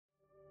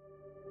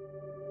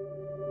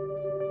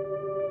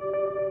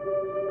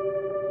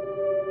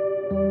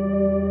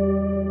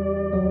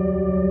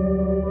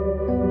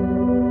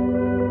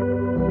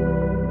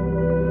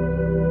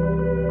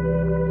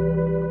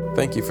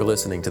Thank you for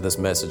listening to this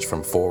message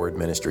from Forward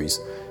Ministries.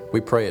 We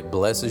pray it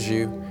blesses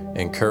you,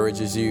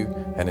 encourages you,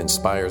 and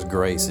inspires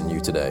grace in you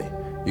today.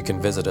 You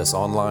can visit us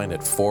online at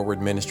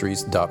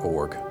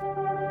forwardministries.org.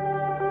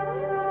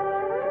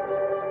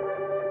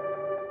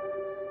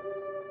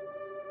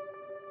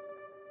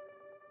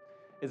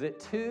 Is it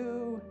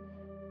too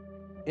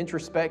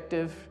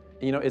introspective?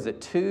 Is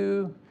it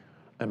too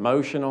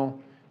emotional?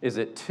 Is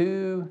it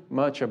too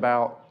much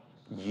about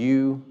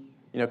you?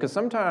 Because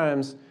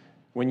sometimes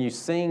when you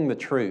sing the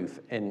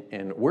truth,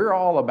 and we're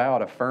all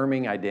about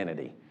affirming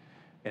identity,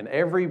 and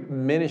every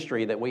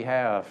ministry that we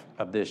have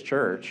of this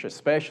church,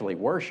 especially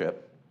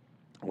worship,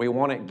 we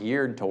want it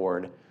geared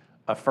toward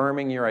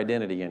affirming your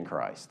identity in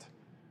Christ.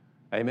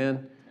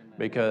 Amen?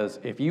 Because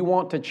if you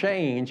want to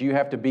change, you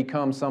have to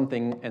become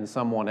something and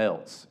someone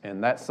else.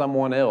 And that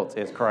someone else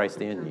is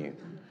Christ in you.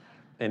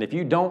 And if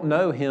you don't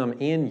know Him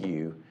in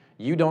you,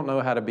 you don't know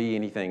how to be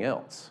anything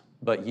else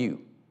but you.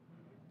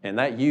 And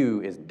that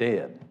you is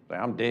dead.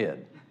 I'm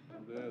dead.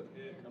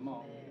 Come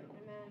on.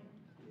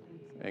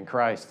 And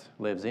Christ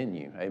lives in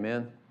you.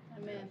 Amen?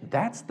 Amen.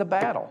 That's the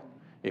battle.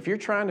 If you're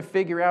trying to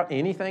figure out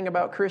anything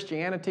about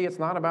Christianity, it's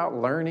not about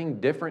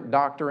learning different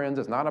doctrines.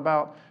 It's not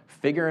about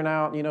figuring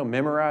out,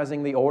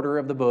 memorizing the order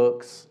of the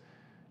books.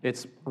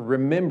 It's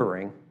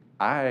remembering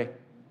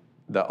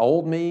the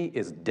old me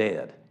is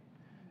dead,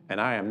 and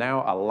I am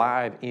now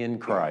alive in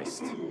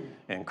Christ.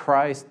 And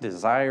Christ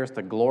desires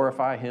to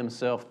glorify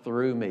Himself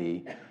through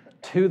me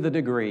to the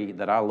degree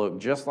that I look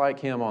just like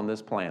Him on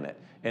this planet.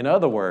 In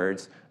other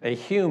words, a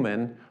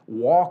human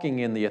walking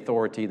in the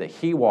authority that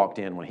He walked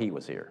in when He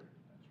was here.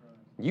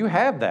 You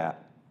have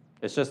that.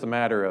 It's just a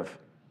matter of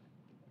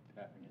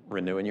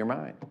renewing your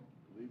mind.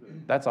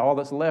 That's all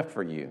that's left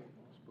for you,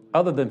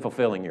 other than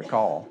fulfilling your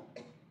call,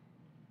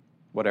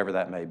 whatever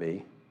that may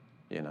be,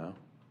 And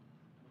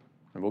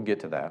we'll get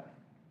to that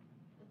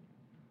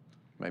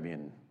maybe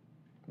in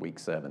week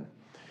 7.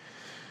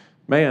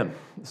 Man,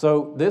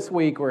 so this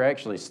week we're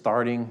actually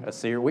starting a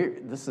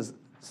series.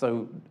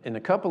 So in a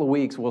couple of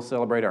weeks we'll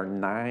celebrate our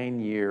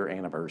 9-year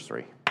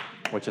anniversary,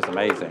 which is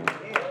amazing.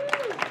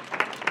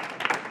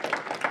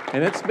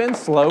 And it's been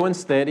slow and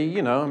steady,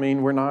 I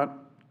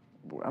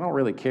don't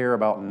really care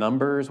about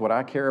numbers. What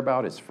I care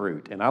about is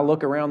fruit. And I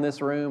look around this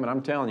room and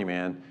I'm telling you,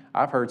 man,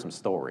 I've heard some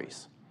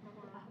stories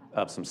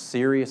of some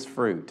serious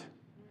fruit.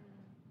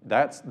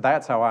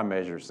 That's how I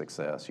measure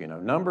success.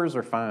 Numbers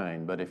are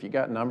fine, but if you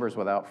got numbers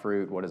without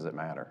fruit, what does it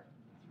matter?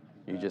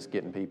 You're just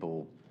getting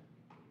people,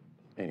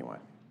 anyway.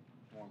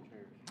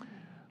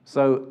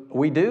 So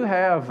we do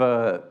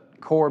have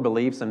core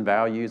beliefs and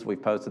values. We've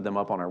posted them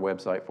up on our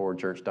website,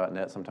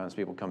 forwardchurch.net. Sometimes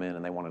people come in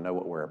and they want to know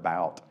what we're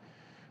about.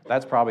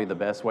 That's probably the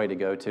best way to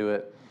go to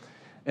it.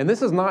 And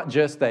this is not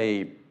just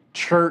a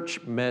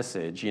church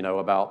message,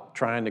 about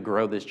trying to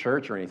grow this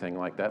church or anything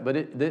like that, but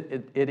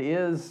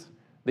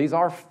these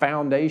are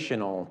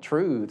foundational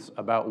truths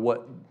about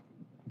what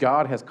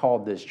God has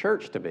called this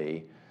church to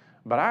be.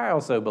 But I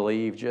also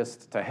believe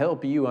just to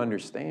help you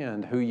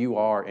understand who you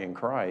are in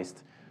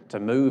Christ, to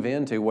move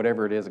into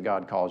whatever it is that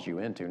God calls you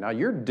into. Now,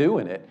 you're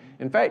doing it.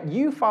 In fact,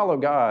 you follow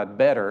God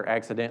better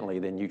accidentally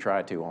than you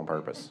try to on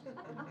purpose.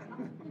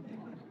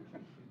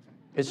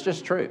 It's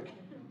just true.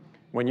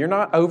 When you're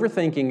not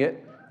overthinking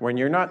it, when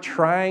you're not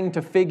trying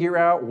to figure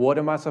out what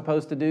am I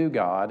supposed to do,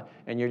 God,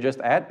 and you're just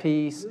at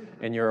peace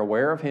and you're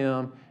aware of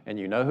Him and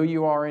you know who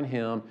you are in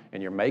Him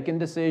and you're making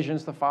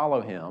decisions to follow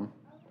Him,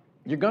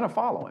 you're going to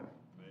follow Him.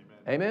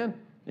 Amen?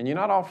 And you're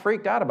not all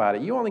freaked out about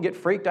it. You only get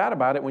freaked out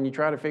about it when you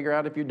try to figure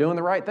out if you're doing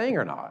the right thing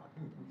or not.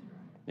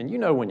 And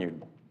when you're,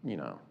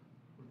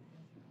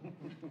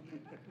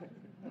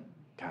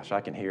 Gosh,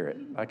 I can hear it.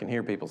 I can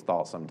hear people's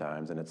thoughts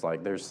sometimes, and it's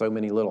like there's so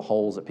many little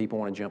holes that people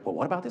want to jump. Well,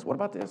 what about this? What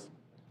about this?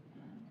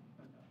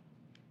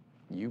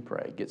 You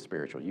pray, get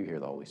spiritual. You hear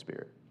the Holy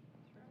Spirit.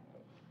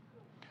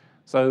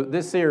 So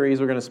this series,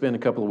 we're going to spend a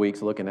couple of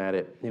weeks looking at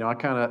it. I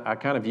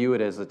kind of view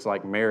it as it's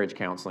like marriage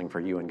counseling for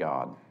you and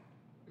God.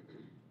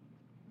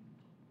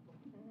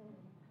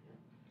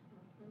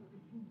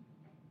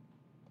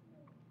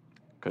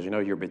 Because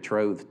you're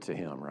betrothed to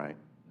Him, right?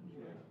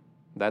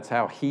 That's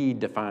how He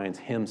defines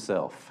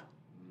Himself,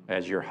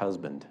 as your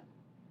husband.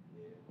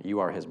 You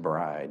are His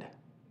bride.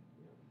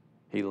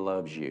 He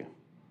loves you.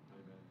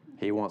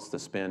 He wants to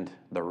spend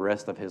the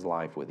rest of His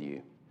life with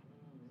you.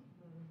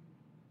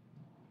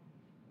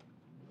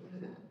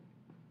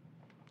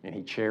 And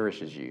He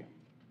cherishes you.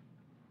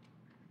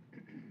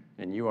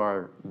 And you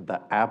are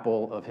the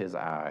apple of His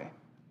eye.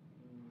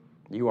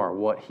 You are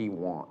what He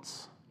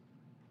wants.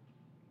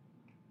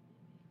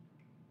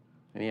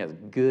 And He has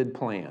good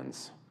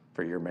plans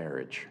for your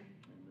marriage.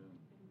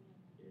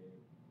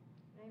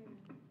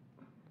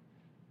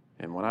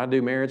 And when I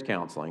do marriage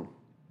counseling,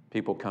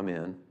 people come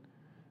in.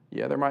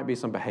 Yeah, there might be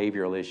some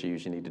behavioral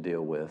issues you need to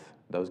deal with.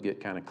 Those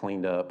get kind of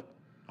cleaned up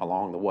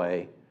along the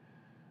way.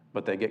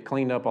 But they get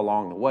cleaned up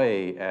along the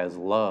way as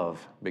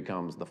love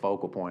becomes the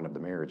focal point of the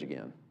marriage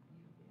again.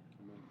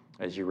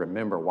 As you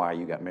remember why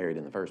you got married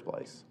in the first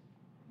place.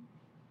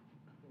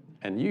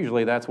 And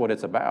usually that's what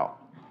it's about.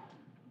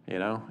 You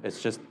know,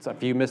 it's just a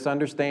few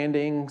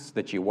misunderstandings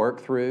that you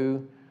work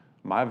through.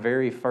 My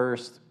very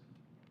first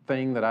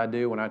thing that I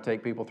do when I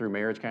take people through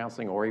marriage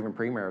counseling or even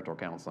premarital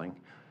counseling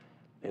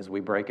is we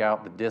break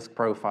out the DISC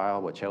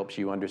profile, which helps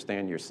you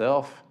understand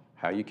yourself,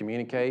 how you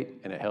communicate,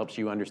 and it helps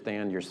you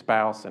understand your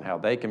spouse and how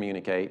they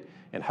communicate,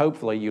 and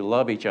hopefully you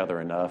love each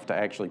other enough to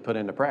actually put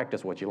into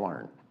practice what you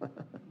learn.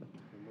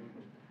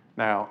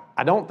 Now,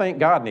 I don't think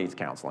God needs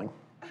counseling.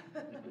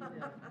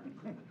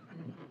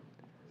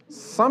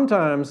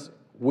 Sometimes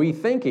we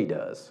think he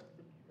does,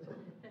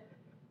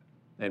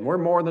 and we're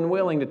more than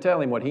willing to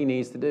tell him what he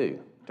needs to do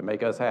to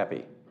make us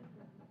happy.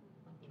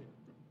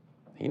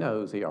 He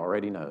knows. He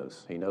already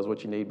knows. He knows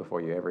what you need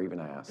before you ever even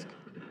ask.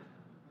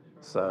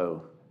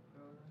 So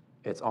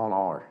it's on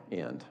our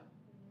end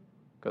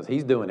because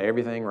he's doing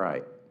everything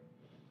right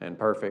and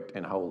perfect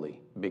and holy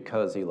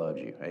because he loves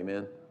you.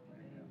 Amen?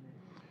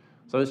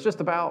 So it's just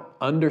about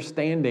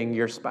understanding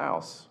your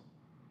spouse.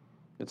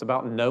 It's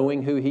about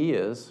knowing who he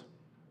is,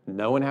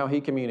 knowing how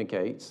he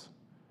communicates,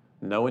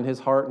 knowing his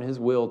heart and his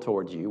will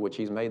towards you, which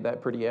he's made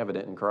that pretty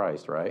evident in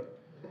Christ, right?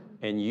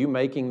 And you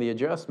making the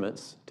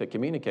adjustments to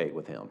communicate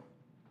with him,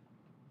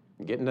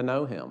 getting to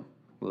know him,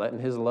 letting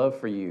his love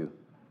for you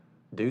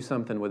do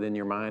something within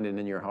your mind and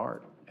in your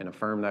heart and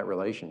affirm that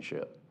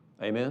relationship.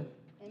 Amen?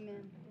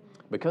 Amen.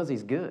 Because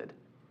he's good.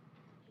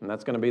 And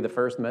that's going to be the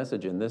first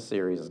message in this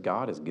series is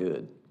God is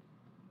good.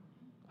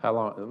 How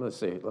long?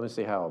 Let me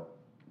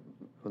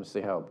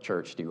see how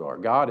churched you are.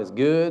 God is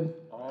good.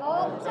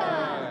 All the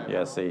time.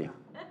 Yeah, see.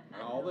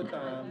 All the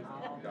time.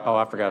 Oh,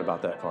 I forgot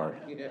about that part.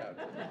 Yeah.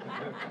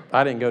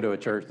 I didn't go to a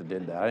church that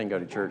did that. I didn't go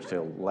to church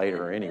till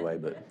later anyway,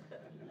 but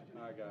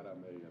I got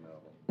 1 million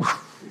of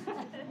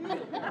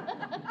them.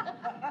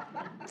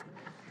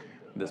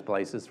 this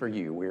place is for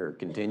you. We're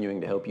continuing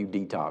to help you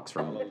detox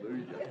from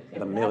Hallelujah.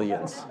 the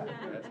millions.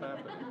 That's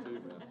happening too,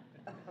 man.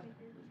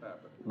 It's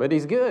happening. But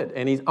he's good,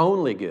 and he's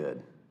only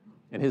good.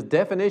 And his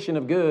definition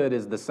of good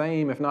is the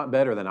same, if not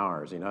better than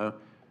ours, you know.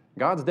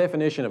 God's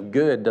definition of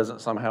good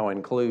doesn't somehow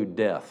include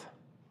death.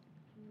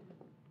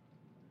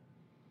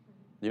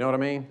 You know what I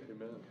mean?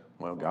 Amen.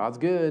 Well, God's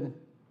good.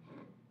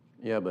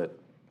 Yeah, but,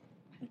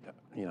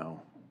 you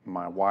know,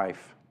 my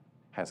wife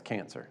has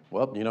cancer.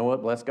 Well, you know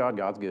what? Bless God,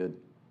 God's good.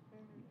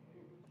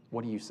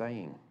 What are you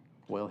saying?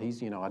 Well,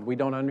 he's, you know, we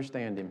don't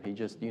understand him. He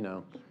just, you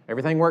know,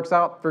 everything works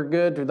out for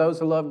good to those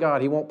who love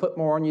God. He won't put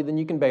more on you than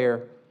you can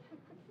bear.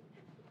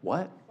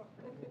 What?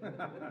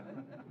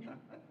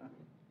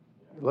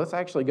 Let's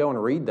actually go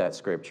and read that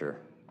scripture.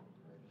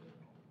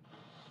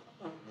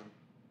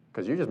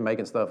 Because you're just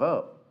making stuff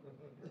up.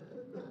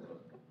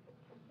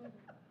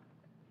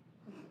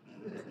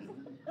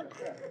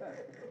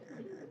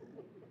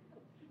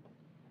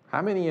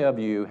 How many of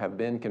you have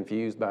been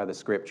confused by the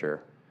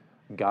scripture,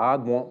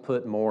 God won't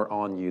put more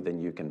on you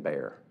than you can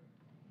bear?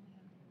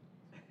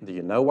 Do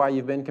you know why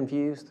you've been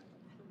confused?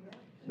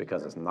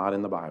 Because it's not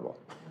in the Bible.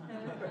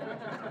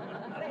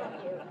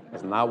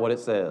 It's not what it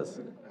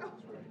says.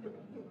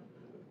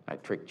 I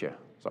tricked you.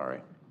 Sorry.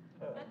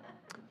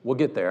 We'll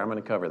get there. I'm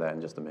going to cover that in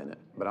just a minute.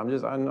 But I'm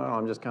just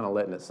kind of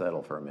letting it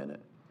settle for a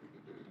minute.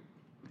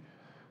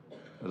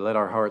 But let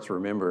our hearts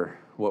remember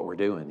what we're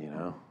doing, you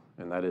know,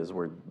 and that is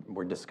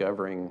we're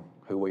discovering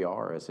who we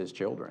are as his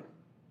children.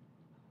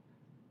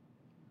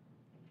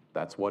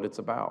 That's what it's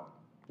about.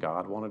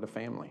 God wanted a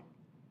family,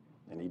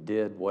 and he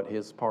did what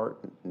his part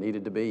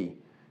needed to be.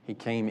 He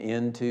came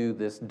into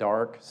this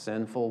dark,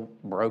 sinful,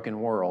 broken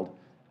world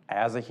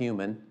as a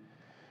human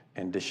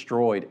and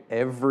destroyed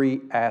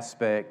every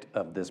aspect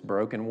of this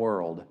broken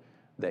world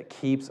that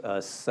keeps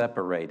us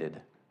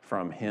separated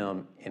from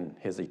him in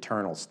his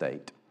eternal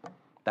state.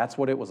 That's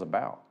what it was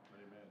about.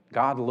 Amen.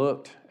 God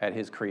looked at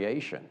his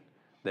creation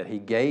that he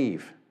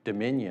gave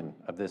dominion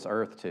of this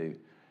earth to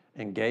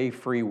and gave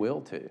free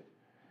will to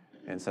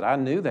and said, I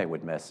knew they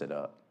would mess it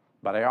up,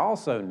 but I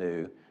also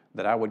knew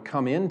that I would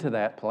come into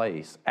that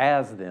place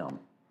as them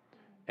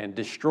and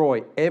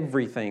destroy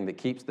everything that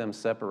keeps them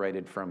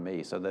separated from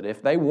me so that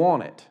if they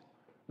want it,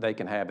 they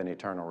can have an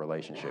eternal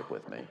relationship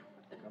with me.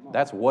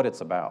 That's what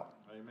it's about.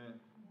 Amen.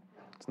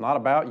 It's not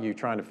about you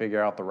trying to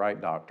figure out the right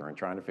doctrine,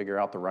 trying to figure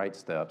out the right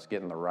steps,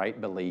 getting the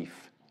right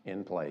belief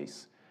in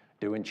place,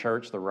 doing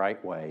church the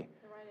right way,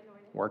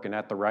 working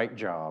at the right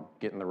job,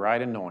 getting the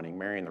right anointing,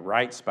 marrying the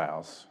right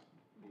spouse,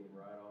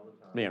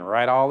 being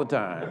right all the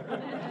time.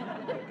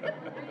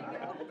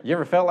 You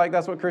ever felt like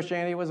that's what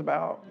Christianity was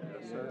about?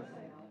 Yes, sir.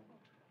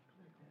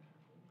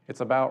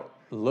 It's about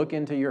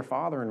looking to your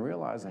Father and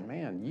realizing,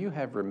 man, you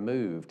have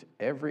removed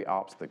every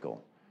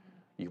obstacle.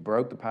 You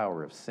broke the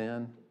power of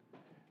sin.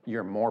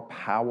 You're more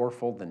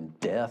powerful than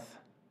death.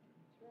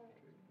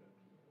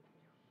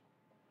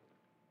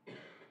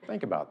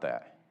 Think about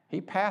that. He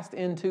passed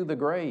into the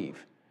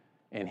grave,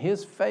 and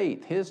his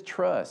faith, his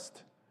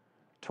trust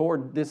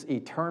toward this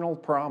eternal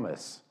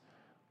promise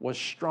was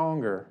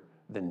stronger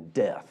than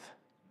death.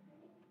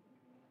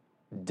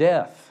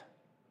 Death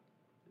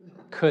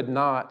could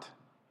not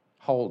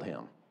hold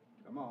him.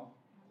 Come on.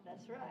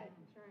 That's right.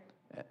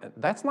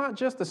 That's not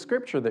just a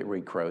scripture that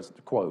we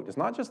quote. It's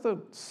not just a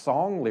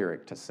song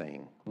lyric to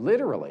sing.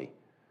 Literally,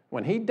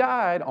 when he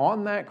died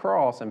on that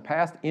cross and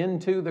passed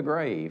into the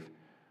grave,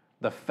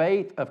 the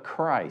faith of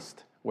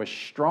Christ was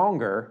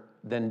stronger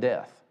than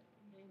death.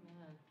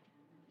 Amen.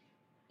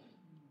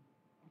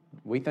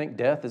 We think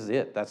death is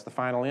it. That's the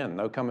final end.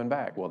 No coming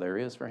back. Well, there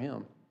is for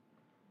him.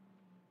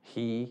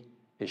 He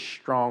is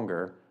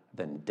stronger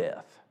than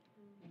death.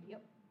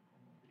 Yep.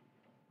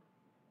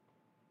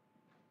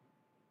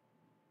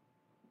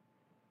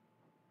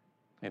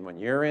 And when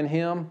you're in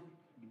him,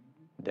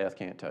 death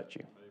can't touch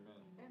you.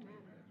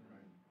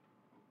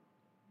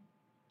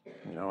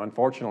 You know,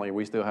 unfortunately,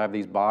 we still have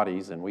these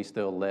bodies and we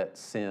still let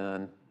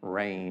sin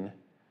reign,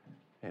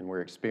 and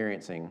we're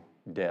experiencing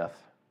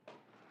death.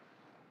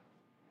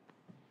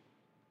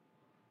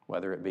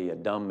 Whether it be a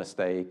dumb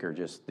mistake or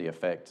just the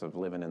effects of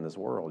living in this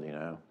world, you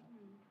know.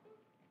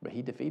 But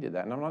he defeated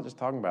that. And I'm not just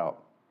talking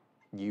about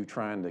you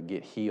trying to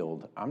get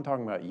healed. I'm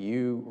talking about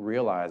you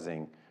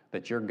realizing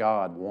that your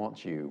God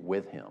wants you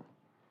with him,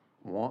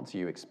 wants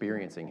you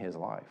experiencing his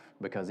life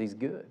because he's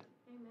good.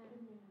 Amen.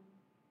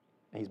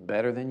 He's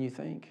better than you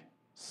think.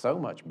 So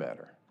much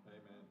better.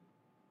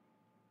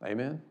 Amen.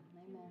 Amen?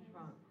 Amen.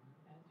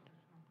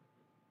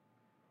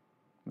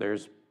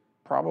 There's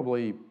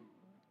probably,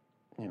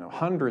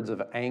 hundreds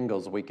of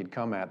angles we could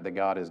come at the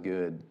God is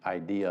good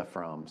idea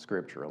from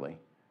scripturally.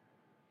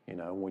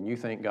 When you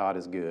think God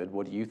is good,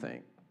 what do you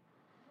think?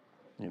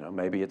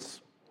 Maybe it's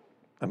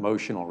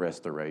emotional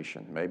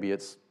restoration. Maybe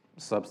it's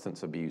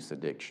substance abuse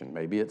addiction.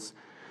 Maybe it's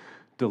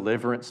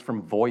deliverance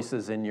from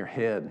voices in your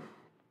head.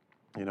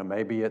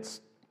 Maybe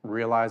it's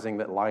realizing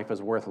that life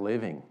is worth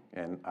living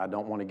and I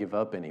don't want to give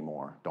up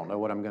anymore. Don't know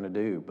what I'm going to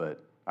do,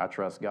 but I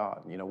trust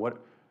God.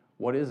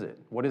 What is it?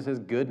 What does his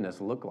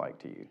goodness look like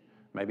to you?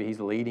 Maybe he's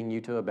leading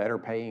you to a better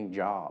paying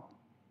job.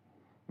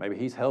 Maybe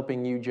he's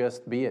helping you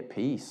just be at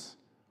peace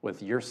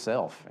with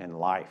yourself and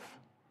life.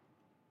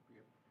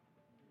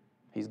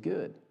 He's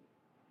good.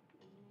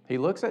 He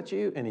looks at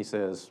you and he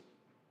says,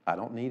 I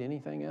don't need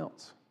anything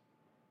else.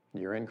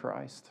 You're in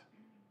Christ.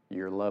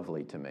 You're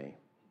lovely to me.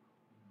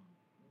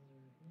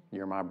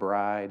 You're my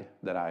bride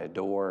that I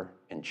adore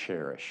and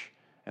cherish,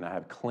 and I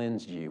have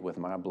cleansed you with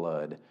my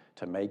blood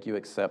to make you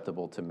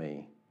acceptable to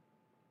me.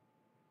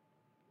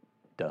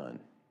 Done.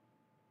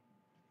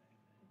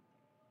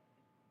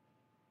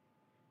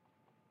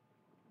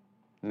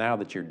 Now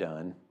that you're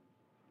done,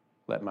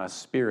 let my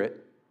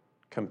spirit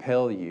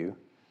compel you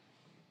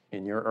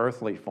in your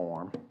earthly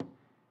form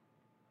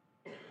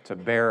to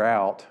bear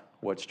out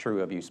what's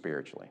true of you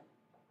spiritually.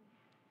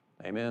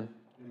 Amen?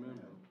 Amen.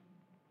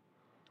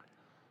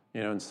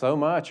 And so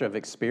much of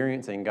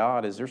experiencing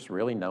God is just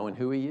really knowing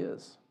who he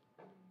is.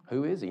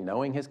 Who is he?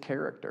 Knowing his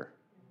character.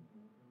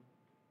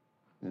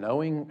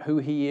 Knowing who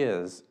he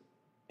is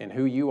and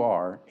who you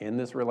are in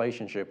this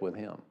relationship with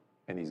him.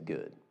 And he's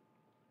good.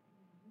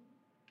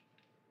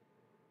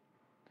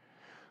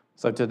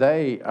 So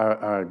today,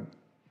 I'm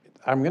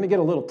going to get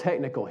a little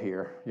technical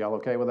here. Y'all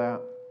okay with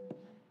that?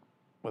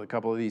 With a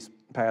couple of these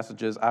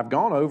passages. I've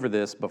gone over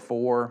this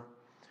before.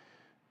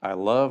 I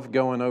love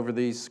going over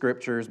these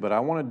scriptures, but I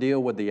want to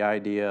deal with the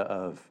idea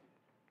of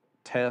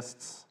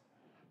tests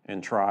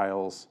and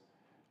trials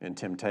and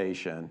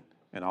temptation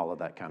and all of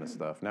that kind of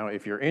stuff. Now,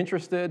 if you're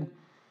interested,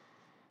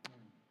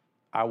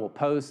 I will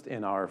post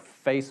in our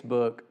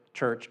Facebook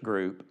church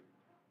group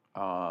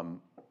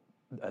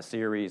a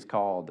series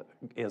called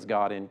Is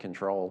God in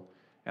Control?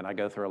 And I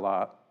go through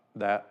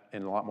that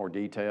in a lot more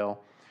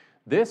detail.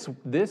 This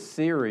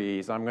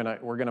series,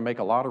 we're gonna make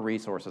a lot of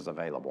resources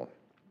available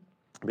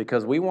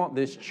because we want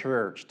this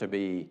church to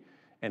be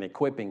an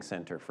equipping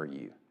center for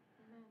you.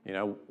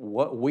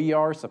 What we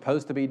are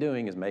supposed to be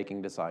doing is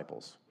making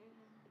disciples.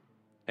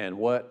 And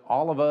what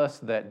all of us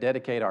that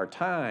dedicate our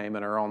time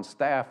and are on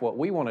staff, what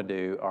we want to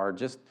do are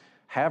just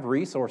have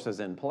resources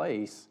in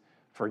place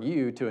for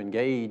you to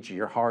engage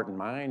your heart and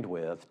mind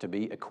with, to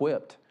be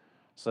equipped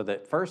so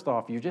that first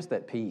off, you're just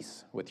at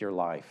peace with your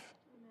life,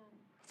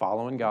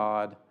 following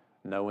God,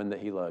 knowing that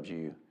he loves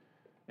you,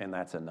 and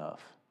that's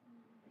enough.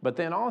 But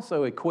then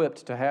also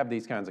equipped to have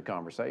these kinds of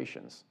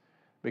conversations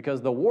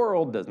because the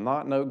world does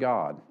not know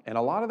God, and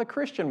a lot of the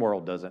Christian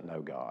world doesn't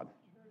know God,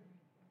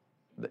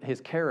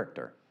 his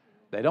character.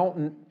 They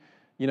don't,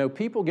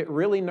 people get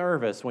really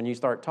nervous when you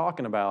start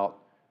talking about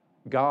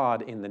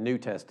God in the New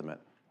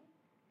Testament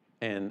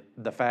and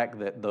the fact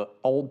that the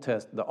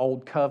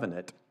old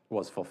covenant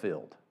was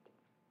fulfilled.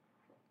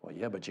 Well,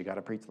 yeah, but you got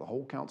to preach the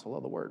whole counsel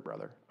of the word,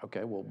 brother.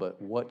 Okay, well,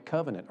 but what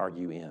covenant are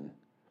you in?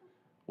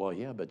 Well,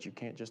 yeah, but you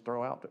can't just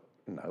throw out.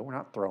 No, we're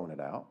not throwing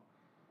it out.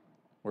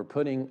 We're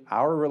putting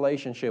our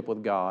relationship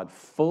with God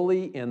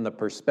fully in the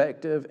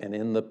perspective and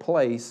in the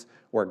place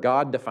where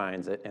God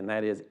defines it, and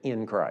that is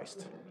in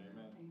Christ.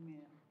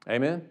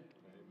 Amen?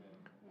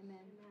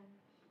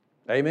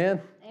 Amen?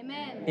 Amen?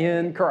 Amen.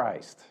 In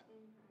Christ.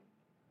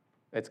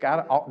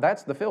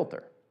 That's the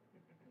filter.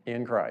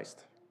 In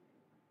Christ.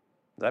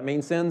 Does that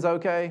mean sin's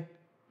okay?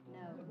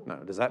 No.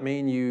 No. Does that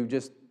mean you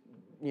just,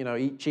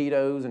 eat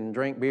Cheetos and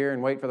drink beer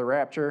and wait for the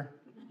rapture?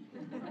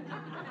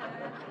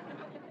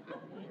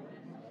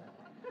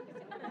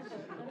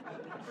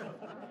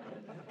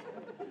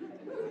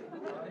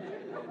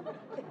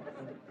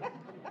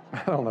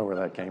 I don't know where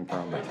that came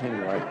from, but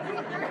anyway.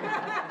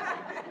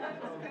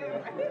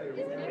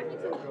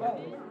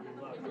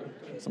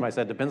 Somebody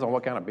said, depends on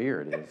what kind of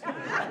beer it is.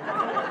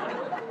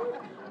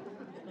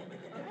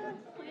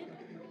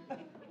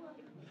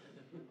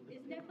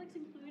 Is Netflix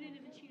included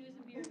in the Cheetos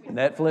and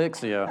beer?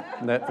 Netflix, yeah.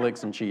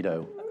 Netflix and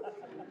Cheeto.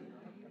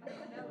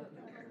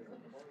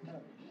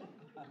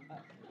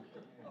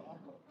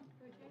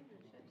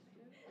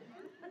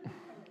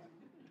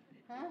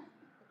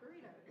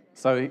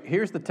 So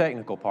here's the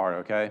technical part,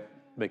 okay?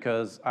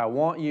 Because I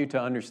want you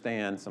to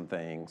understand some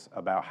things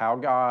about how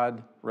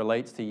God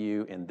relates to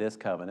you in this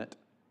covenant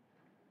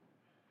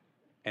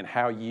and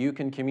how you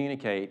can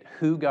communicate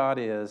who God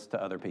is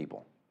to other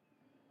people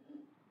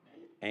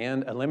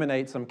and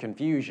eliminate some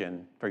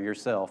confusion for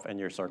yourself and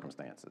your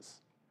circumstances.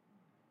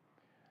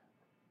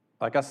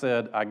 Like I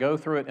said, I go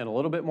through it in a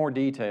little bit more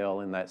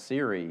detail in that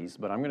series,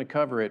 but I'm going to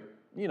cover it,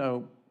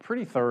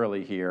 pretty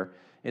thoroughly here.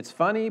 It's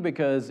funny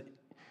because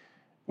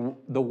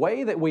the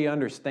way that we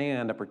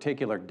understand a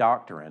particular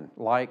doctrine,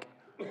 like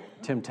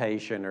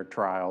temptation or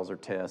trials or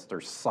tests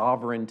or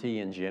sovereignty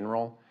in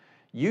general,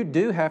 you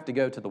do have to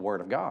go to the Word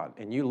of God.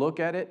 And you look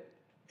at it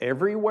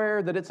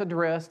everywhere that it's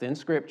addressed in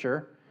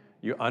Scripture.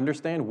 You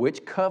understand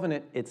which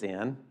covenant it's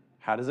in.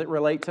 How does it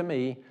relate to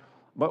me?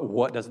 But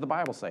what does the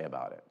Bible say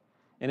about it?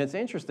 And it's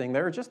interesting,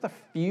 there are just a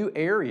few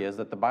areas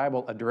that the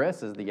Bible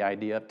addresses the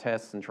idea of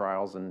tests and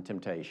trials and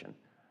temptation.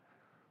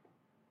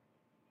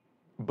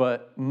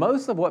 But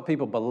most of what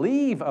people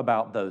believe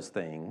about those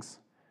things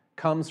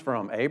comes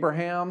from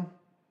Abraham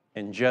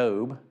and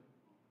Job,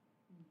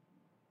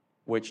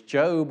 which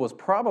Job was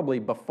probably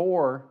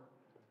before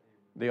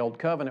the Old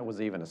Covenant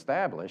was even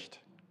established.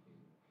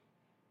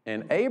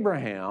 And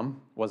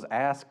Abraham was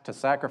asked to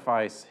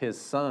sacrifice his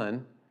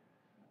son,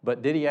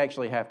 but did he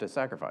actually have to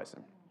sacrifice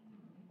him?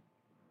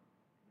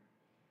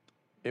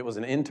 It was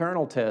an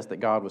internal test that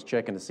God was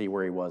checking to see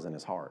where he was in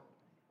his heart.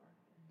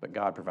 But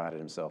God provided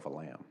himself a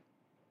lamb.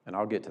 And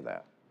I'll get to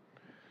that.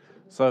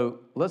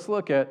 So let's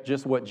look at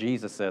just what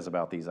Jesus says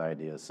about these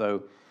ideas.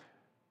 So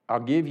I'll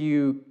give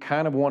you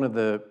kind of one of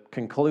the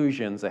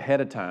conclusions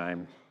ahead of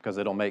time because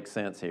it'll make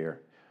sense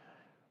here.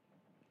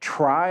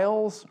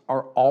 Trials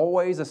are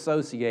always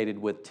associated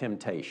with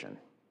temptation.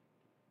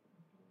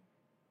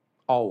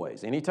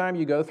 Always. Anytime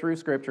you go through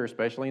Scripture,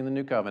 especially in the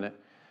New Covenant,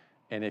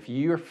 and if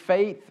your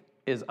faith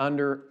is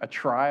under a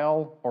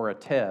trial or a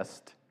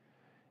test,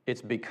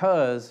 it's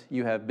because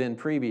you have been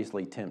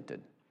previously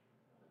tempted.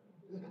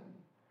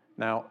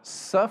 Now,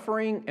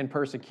 suffering and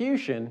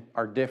persecution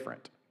are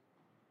different.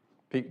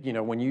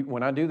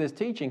 When I do this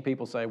teaching,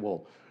 people say,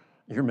 well,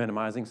 you're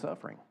minimizing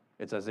suffering.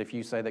 It's as if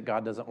you say that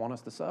God doesn't want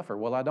us to suffer.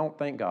 Well, I don't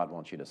think God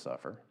wants you to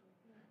suffer.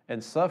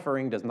 And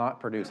suffering does not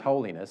produce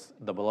holiness.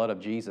 The blood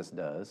of Jesus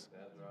does.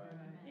 That's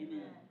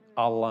right.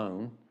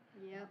 Alone.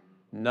 Yep.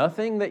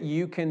 Nothing that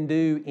you can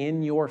do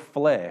in your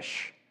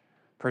flesh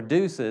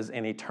produces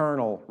an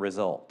eternal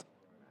result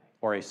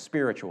or a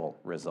spiritual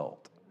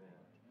result.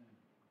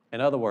 In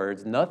other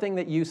words, nothing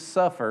that you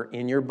suffer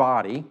in your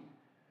body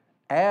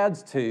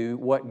adds to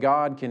what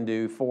God can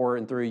do for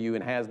and through you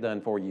and has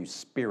done for you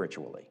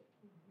spiritually.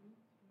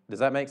 Does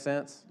that make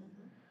sense?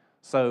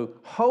 So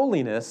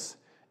holiness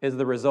is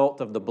the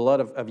result of the blood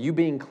of you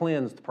being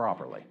cleansed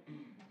properly.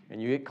 And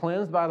you get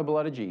cleansed by the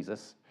blood of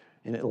Jesus,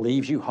 and it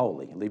leaves you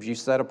holy. It leaves you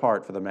set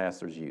apart for the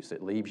Master's use.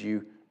 It leaves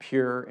you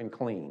pure and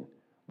clean.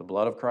 The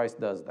blood of Christ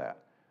does that.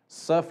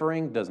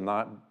 Suffering does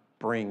not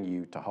bring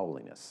you to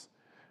holiness.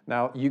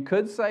 Now, you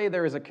could say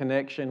there is a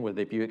connection with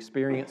if you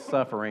experience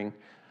suffering,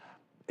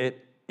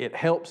 it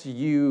helps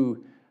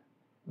you,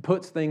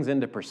 puts things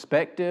into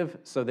perspective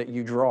so that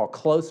you draw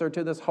closer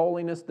to this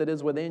holiness that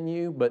is within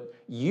you, but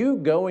you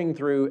going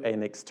through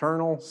an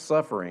external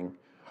suffering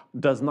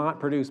does not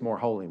produce more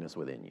holiness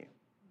within you.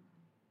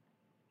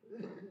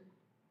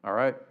 All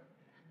right?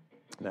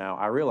 Now,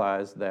 I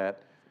realize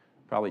that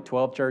probably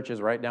 12 churches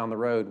right down the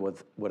road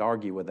would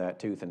argue with that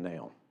tooth and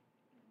nail.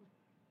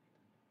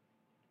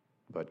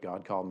 But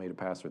God called me to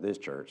pastor this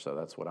church, so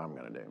that's what I'm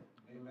going to do.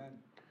 Amen.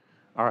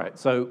 All right,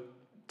 so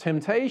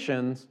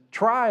temptations,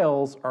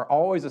 trials are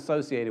always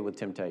associated with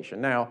temptation.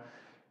 Now,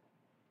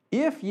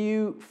 if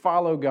you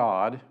follow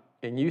God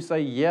and you say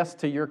yes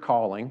to your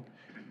calling,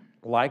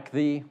 like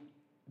the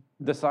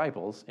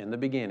disciples in the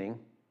beginning,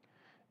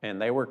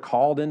 and they were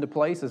called into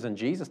places, and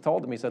Jesus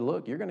told them, he said,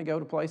 look, you're going to go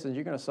to places,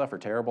 you're going to suffer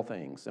terrible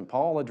things. And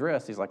Paul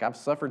addressed, he's like, I've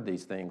suffered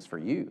these things for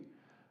you.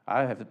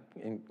 I've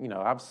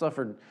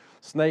suffered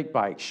snake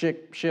bite,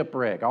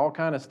 shipwreck, all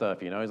kind of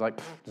stuff, He's like,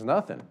 it's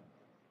nothing.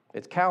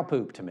 It's cow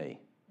poop to me.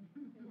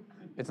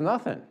 It's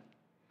nothing.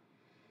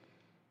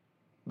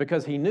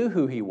 Because he knew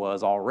who he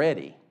was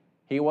already.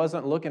 He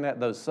wasn't looking at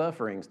those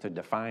sufferings to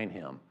define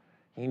him.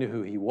 He knew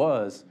who he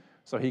was,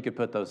 so he could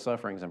put those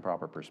sufferings in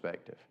proper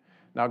perspective.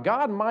 Now,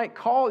 God might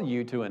call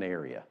you to an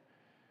area.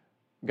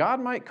 God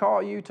might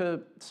call you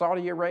to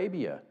Saudi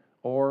Arabia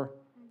or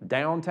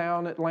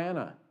downtown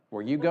Atlanta,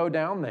 where you go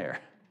down there.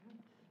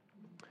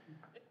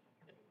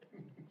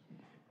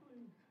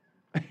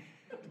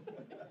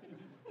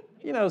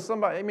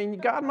 somebody,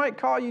 God might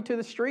call you to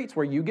the streets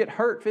where you get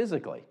hurt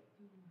physically.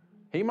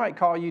 He might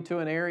call you to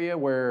an area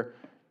where,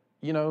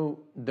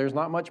 there's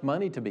not much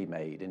money to be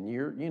made. And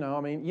you know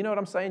what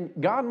I'm saying?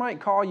 God might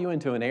call you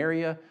into an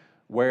area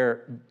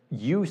where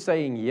you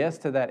saying yes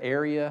to that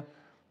area,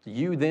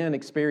 you then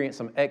experience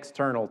some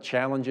external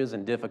challenges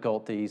and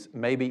difficulties,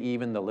 maybe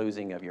even the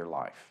losing of your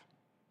life.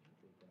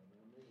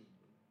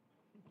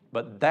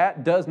 But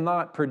that does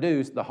not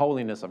produce the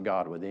holiness of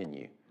God within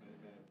you.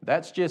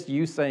 That's just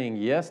you saying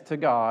yes to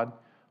God,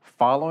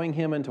 following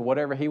Him into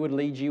whatever He would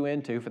lead you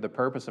into for the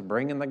purpose of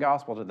bringing the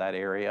gospel to that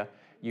area.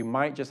 You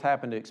might just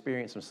happen to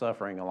experience some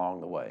suffering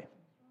along the way.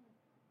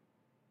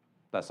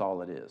 That's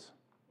all it is.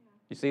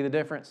 You see the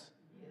difference?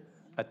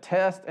 A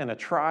test and a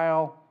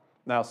trial.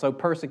 Now, so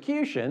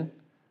persecution,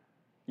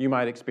 you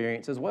might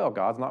experience as well.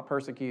 God's not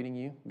persecuting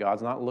you.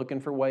 God's not looking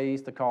for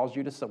ways to cause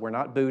you to... We're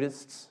not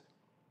Buddhists.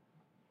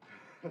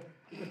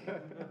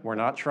 We're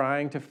not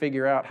trying to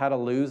figure out how to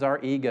lose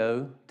our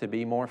ego to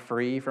be more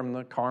free from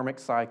the karmic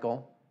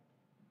cycle.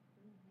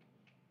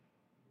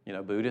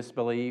 Buddhists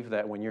believe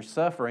that when you're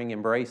suffering,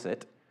 embrace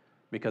it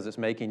because it's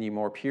making you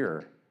more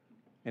pure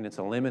and it's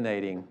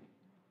eliminating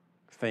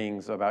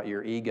things about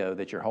your ego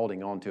that you're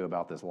holding on to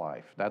about this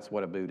life. That's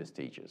what a Buddhist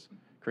teaches.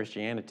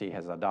 Christianity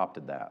has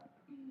adopted that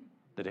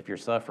if you're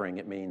suffering,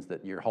 it means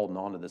that you're holding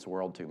on to this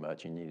world too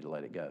much and you need to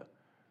let it go.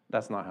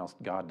 That's not how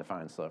God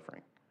defines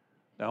suffering.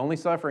 The only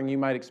suffering you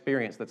might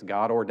experience that's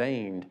God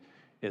ordained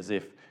is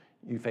if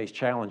you face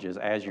challenges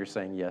as you're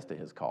saying yes to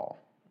His call.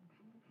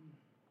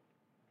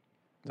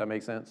 Does that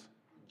make sense?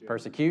 Yeah.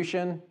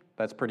 Persecution,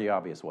 that's pretty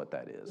obvious what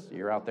that is.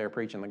 You're out there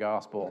preaching the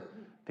gospel,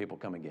 people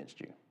come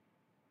against you.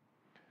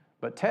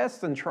 But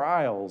tests and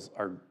trials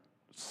are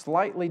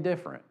slightly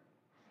different.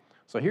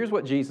 So here's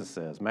what Jesus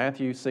says,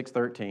 Matthew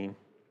 6:13.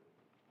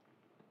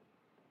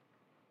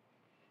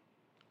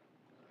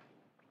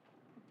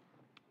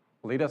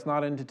 Lead us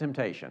not into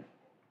temptation.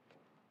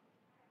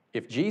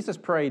 If Jesus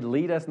prayed,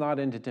 lead us not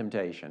into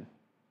temptation,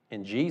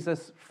 and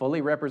Jesus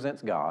fully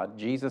represents God,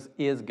 Jesus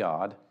is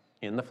God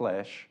in the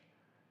flesh,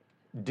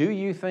 do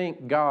you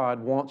think God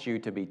wants you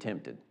to be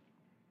tempted?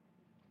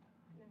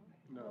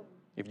 No.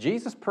 If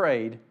Jesus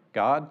prayed,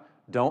 God,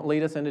 don't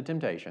lead us into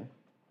temptation,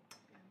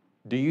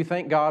 do you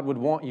think God would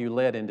want you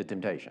led into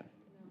temptation?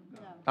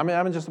 No.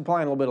 I'm just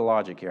applying a little bit of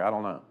logic here. I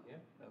don't know.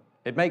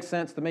 It makes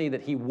sense to me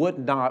that He would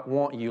not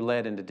want you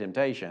led into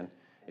temptation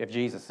if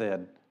Jesus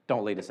said,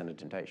 don't lead us into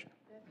temptation.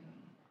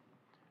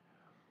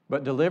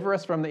 But deliver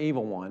us from the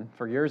evil one,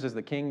 for yours is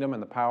the kingdom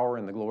and the power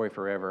and the glory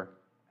forever.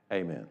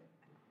 Amen.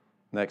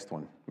 Next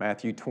one,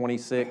 Matthew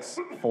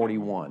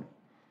 26:41.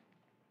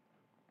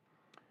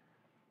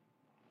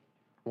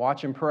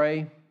 Watch and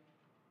pray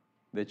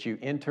that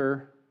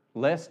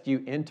lest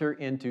you enter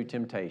into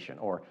temptation.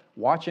 Or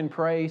watch and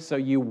pray so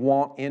you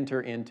won't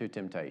enter into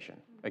temptation.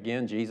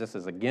 Again, Jesus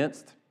is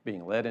against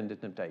being led into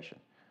temptation.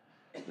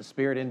 The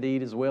spirit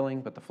indeed is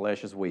willing, but the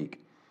flesh is weak.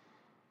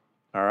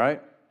 All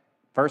right?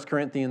 1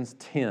 Corinthians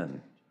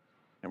 10.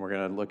 And we're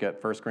going to look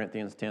at 1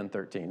 Corinthians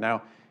 10:13.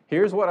 Now,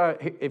 here's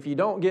what if you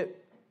don't get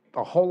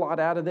a whole lot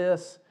out of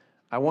this,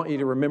 I want you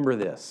to remember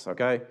this,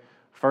 okay?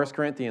 1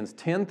 Corinthians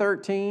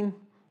 10:13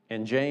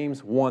 and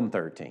James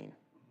 1:13.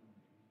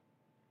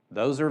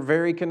 Those are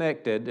very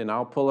connected, and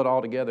I'll pull it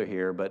all together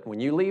here. But when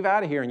you leave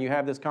out of here and you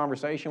have this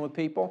conversation with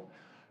people,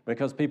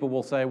 because people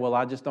will say, well,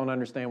 I just don't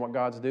understand what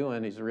God's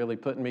doing. He's really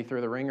putting me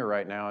through the ringer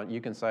right now.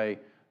 You can say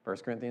 1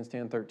 Corinthians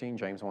 10:13,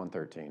 James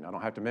 1:13. I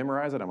don't have to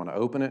memorize it. I'm going to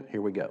open it.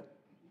 Here we go.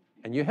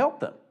 And you help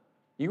them.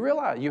 You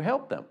realize you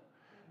help them.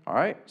 All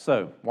right?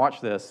 So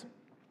watch this.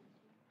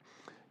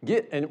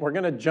 And we're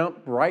going to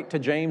jump right to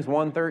James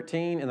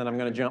 1:13, and then I'm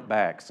going to jump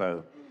back.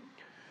 So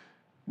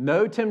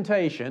no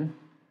temptation.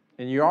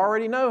 And you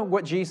already know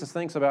what Jesus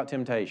thinks about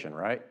temptation,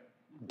 right?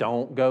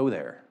 Don't go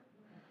there.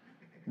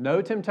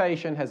 No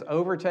temptation has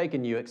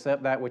overtaken you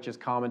except that which is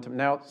common to...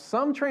 Now,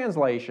 some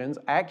translations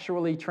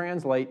actually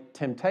translate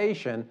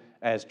temptation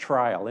as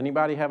trial.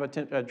 Anybody have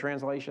a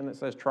translation that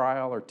says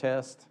trial or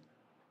test?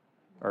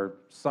 Or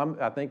some,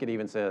 I think it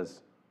even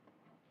says...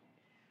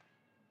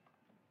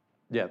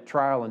 Yeah,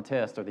 trial and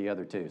test are the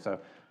other two.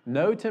 So,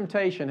 no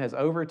temptation has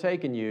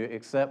overtaken you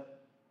except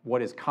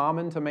what is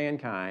common to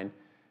mankind,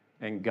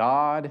 and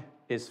God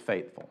is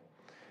faithful.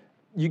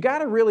 You got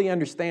to really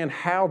understand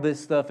how this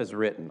stuff is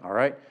written, all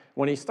right?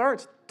 When he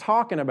starts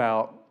talking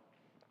about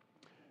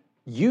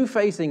you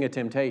facing a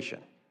temptation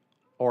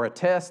or a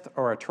test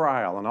or a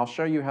trial, and I'll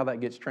show you how that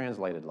gets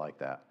translated like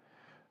that.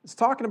 It's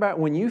talking about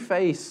when you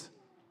face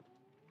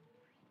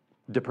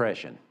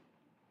depression,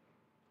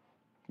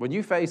 when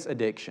you face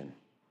addiction,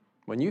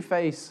 when you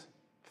face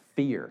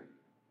fear,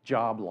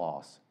 job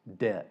loss,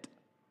 debt,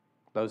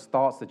 those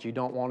thoughts that you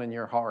don't want in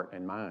your heart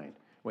and mind,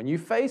 when you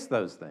face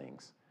those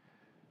things,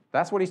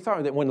 that's what he's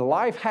talking about. That when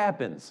life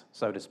happens,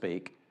 so to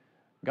speak,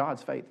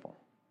 God's faithful.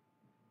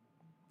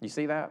 You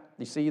see that?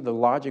 You see the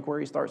logic where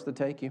he starts to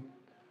take you?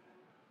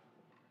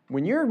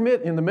 When you're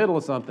in the middle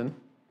of something,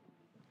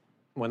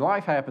 when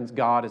life happens,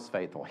 God is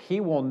faithful.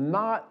 He will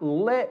not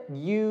let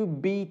you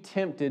be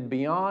tempted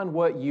beyond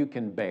what you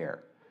can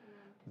bear.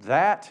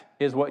 That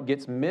is what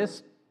gets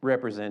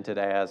misrepresented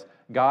as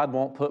God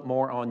won't put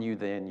more on you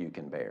than you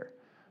can bear.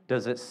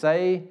 Does it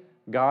say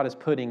God is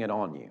putting it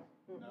on you?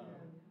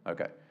 No.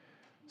 Okay.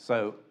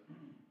 So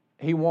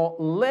He won't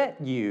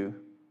let you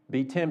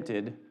be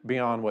tempted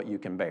beyond what you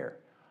can bear.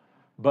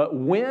 But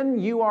when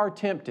you are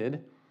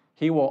tempted,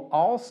 He will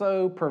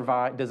also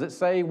provide. Does it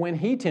say when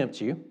He tempts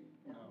you?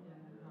 No.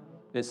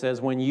 It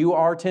says when you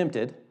are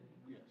tempted,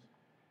 yes.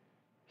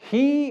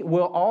 He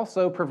will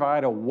also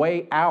provide a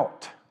way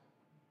out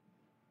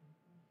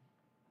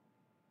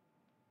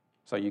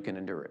so you can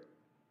endure it.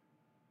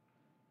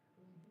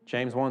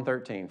 James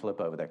 1:13,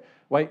 flip over there.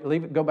 Wait,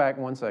 leave it, go back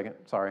 1 second,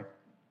 sorry.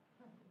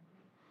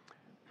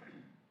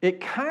 It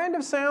kind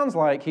of sounds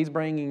like He's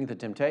bringing the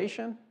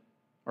temptation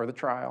or the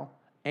trial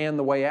and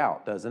the way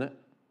out, doesn't it?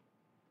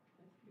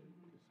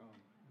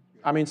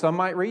 I mean, some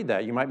might read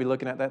that. You might be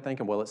looking at that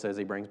thinking, well, it says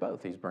He brings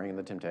both. He's bringing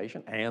the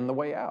temptation and the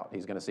way out.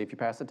 He's going to see if you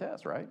pass the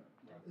test, right?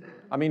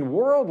 I mean,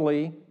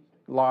 worldly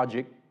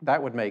logic,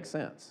 that would make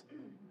sense.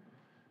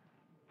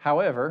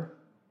 However,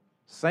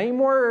 same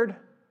word,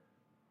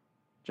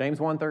 James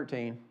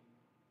 1:13.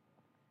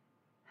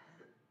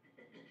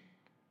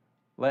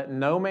 Let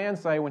no man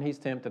say when he's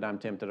tempted, I'm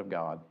tempted of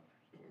God.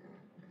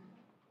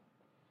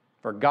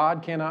 For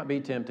God cannot be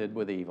tempted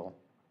with evil,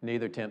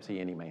 neither tempts He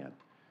any man.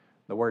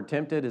 The word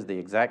tempted is the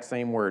exact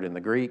same word in the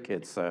Greek.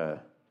 It's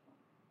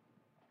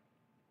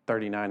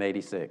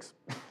 3986.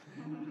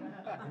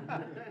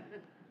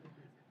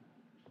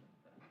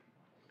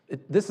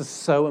 This is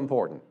so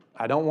important.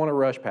 I don't want to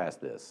rush past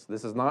this.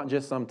 This is not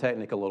just some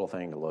technical little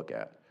thing to look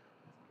at.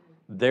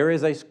 There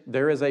is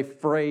a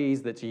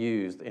phrase that's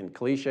used in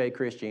cliche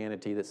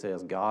Christianity that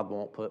says, God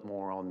won't put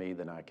more on me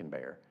than I can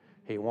bear.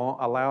 He won't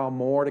allow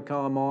more to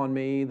come on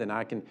me than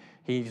I can.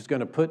 He's going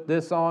to put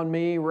this on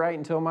me right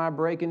until my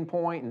breaking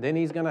point, and then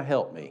He's going to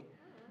help me.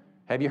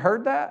 Have you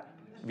heard that?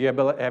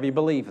 Have you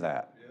believed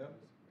that? Yeah.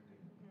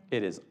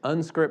 It is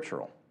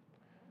unscriptural.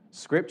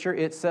 Scripture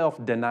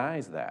itself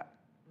denies that.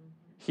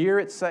 Here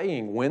it's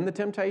saying when the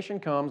temptation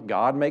comes,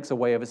 God makes a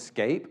way of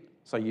escape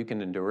so you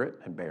can endure it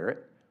and bear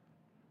it.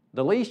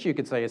 The least you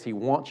could say is He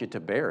wants you to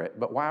bear it,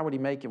 but why would He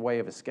make a way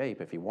of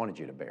escape if He wanted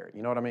you to bear it?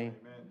 You know what I mean?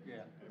 Amen. Yeah.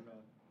 Amen.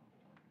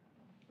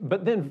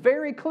 But then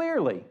very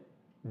clearly,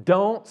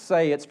 don't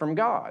say it's from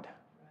God.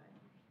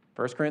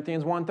 1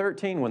 Corinthians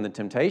 1:13, when the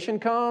temptation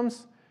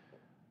comes,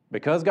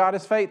 because God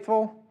is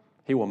faithful,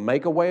 He will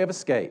make a way of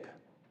escape.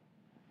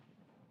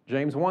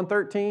 James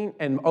 1:13,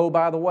 and oh,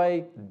 by the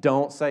way,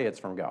 don't say it's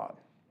from God.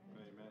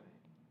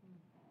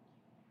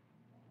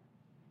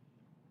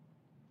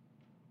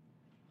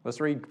 Let's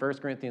read 1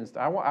 Corinthians.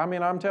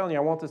 I'm telling you,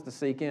 I want this to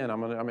sink in.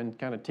 I'm in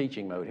kind of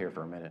teaching mode here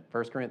for a minute.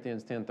 1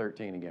 Corinthians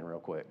 10:13 again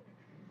real quick.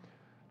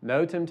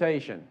 No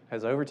temptation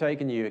has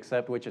overtaken you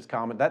except which is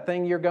common. That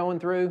thing you're going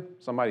through,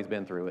 somebody's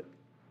been through it.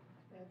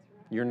 That's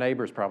right. Your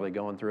neighbor's probably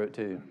going through it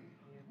too.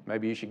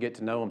 Maybe you should get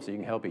to know them so you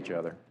can help each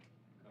other.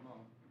 Come on.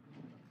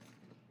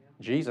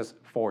 Jesus,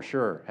 for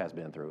sure, has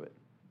been through it.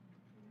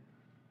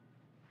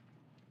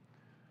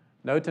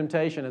 No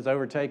temptation has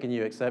overtaken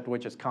you except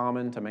which is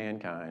common to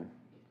mankind.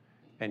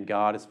 And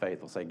God is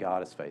faithful. Say,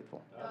 God is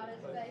faithful. God is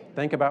faithful.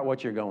 Think about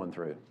what you're going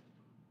through.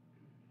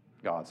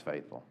 God's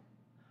faithful.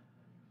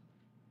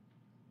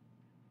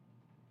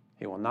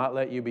 He will not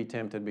let you be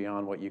tempted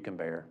beyond what you can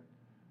bear.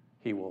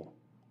 He will,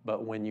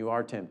 but when you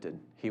are tempted,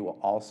 He will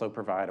also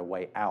provide a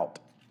way out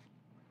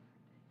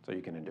so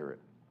you can endure it.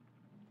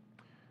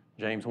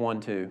 James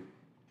 1:2.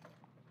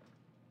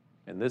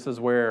 And this is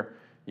where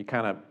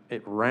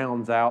it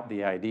rounds out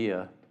the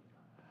idea.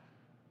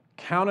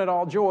 Count it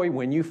all joy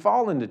when you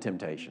fall into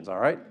temptations, all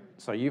right?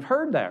 So you've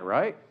heard that,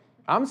 right?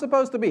 I'm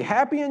supposed to be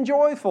happy and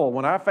joyful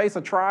when I face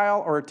a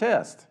trial or a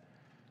test.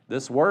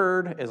 This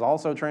word is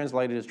also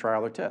translated as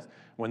trial or test.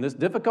 When this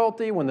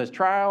difficulty, when this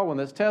trial, when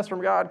this test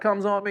from God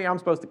comes on me, I'm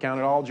supposed to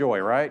count it all joy,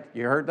 right?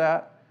 You heard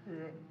that?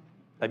 Yeah.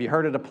 Have you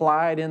heard it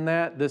applied in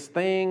that? This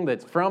thing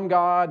that's from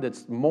God,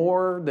 that's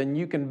more than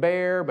you can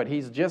bear, but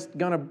He's just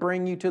going to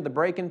bring you to the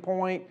breaking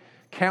point.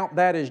 Count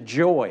that as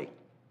joy.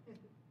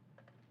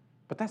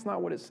 But that's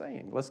not what it's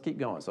saying. Let's keep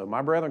going. So,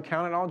 my brethren,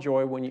 count it all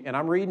joy when you, and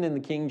I'm reading in the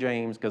King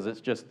James because it's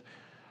just,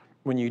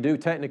 when you do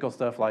technical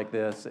stuff like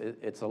this,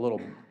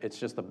 it's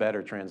just a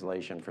better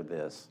translation for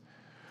this.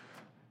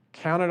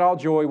 Count it all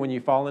joy when you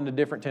fall into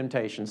different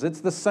temptations.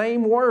 It's the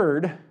same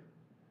word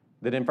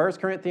that in 1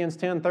 Corinthians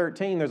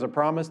 10:13, there's a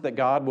promise that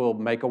God will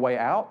make a way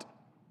out.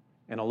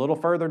 And a little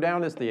further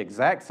down, it's the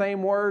exact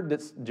same word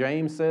that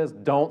James says,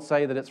 don't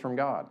say that it's from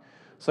God.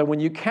 So when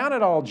you count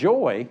it all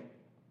joy,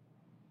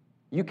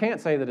 you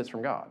can't say that it's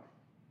from God.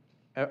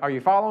 Are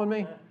you following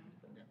me?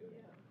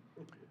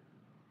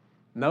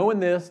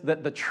 Knowing this,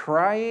 that the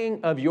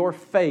trying of your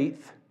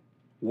faith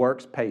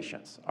works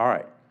patience. All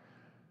right.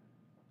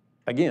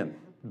 Again,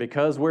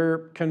 because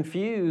we're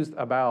confused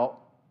about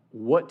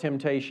what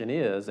temptation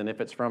is and if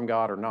it's from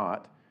God or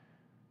not,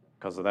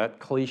 because of that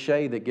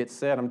cliche that gets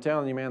said, I'm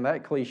telling you, man,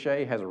 that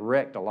cliche has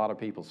wrecked a lot of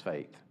people's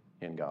faith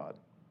in God.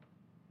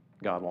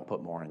 God won't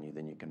put more on you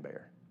than you can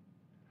bear.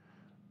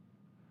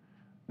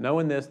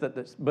 Knowing this,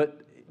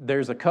 but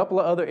there's a couple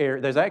of other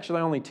areas. There's actually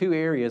only two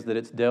areas that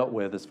it's dealt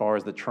with as far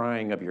as the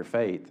trying of your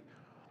faith.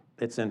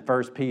 It's in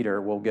 1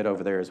 Peter. We'll get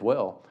over there as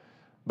well.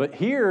 But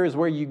here is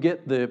where you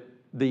get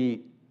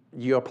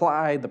you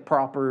apply the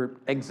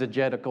proper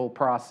exegetical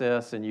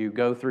process, and you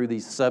go through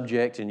these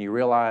subjects, and you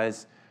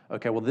realize,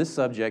 okay, well, this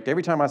subject,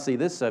 every time I see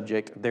this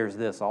subject, there's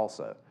this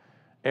also.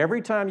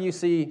 Every time you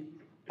see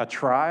a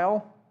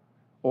trial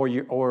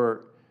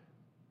or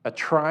a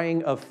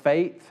trying of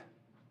faith,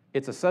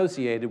 it's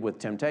associated with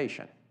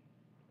temptation.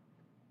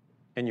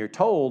 And you're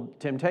told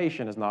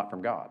temptation is not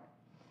from God.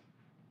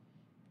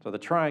 So the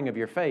trying of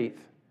your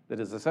faith that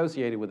is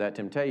associated with that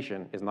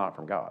temptation is not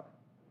from God.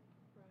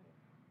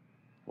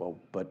 Well,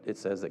 but it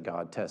says that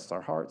God tests our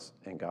hearts,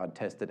 and God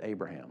tested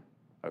Abraham.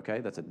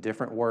 Okay, that's a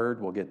different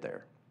word. We'll get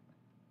there.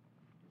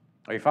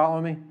 Are you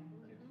following me?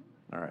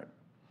 All right.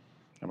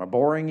 Am I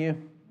boring you?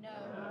 No.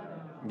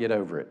 Get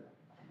over it.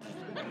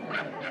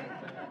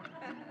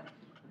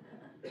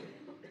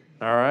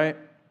 All right.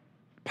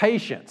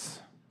 Patience.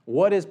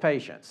 What is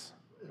patience?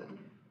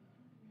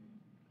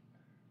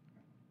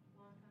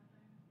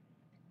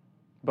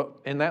 But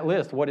in that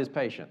list, what is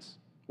patience?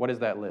 What is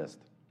that list?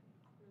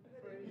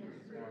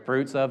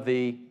 Fruits of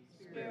the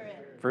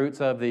Spirit.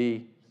 Fruits of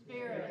the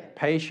Spirit.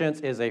 Patience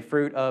is a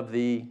fruit of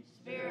the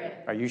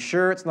Spirit. Are you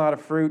sure it's not a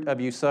fruit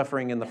of you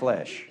suffering in the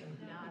flesh?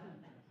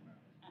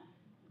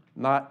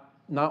 Not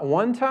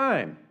one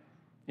time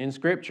in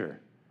Scripture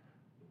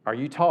are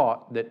you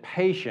taught that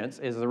patience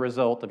is the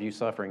result of you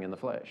suffering in the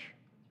flesh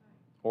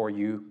or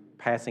you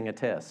passing a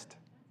test.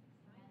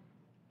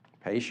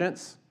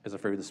 Patience is a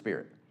fruit of the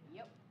Spirit.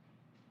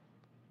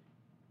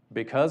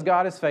 Because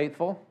God is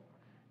faithful,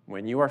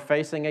 when you are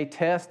facing a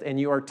test and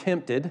you are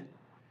tempted,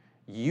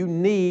 you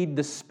need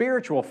the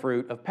spiritual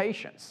fruit of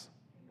patience.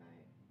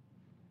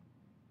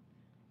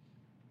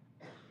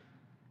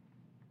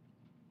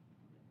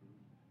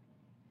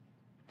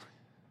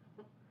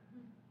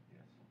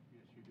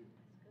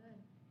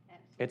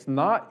 It's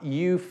not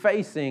you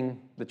facing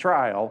the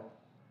trial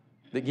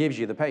that gives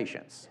you the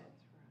patience.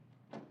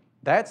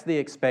 That's the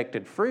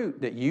expected fruit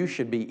that you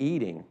should be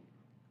eating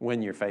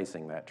when you're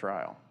facing that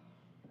trial.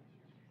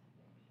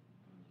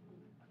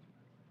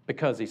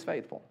 Because He's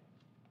faithful.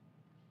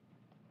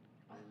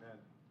 Amen.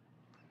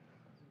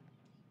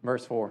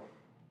 Verse 4.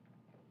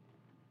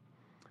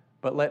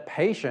 But let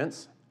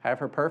patience have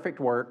her perfect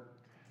work,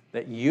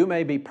 that you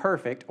may be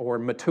perfect or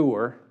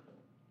mature,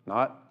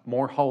 not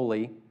more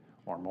holy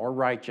or more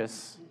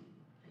righteous.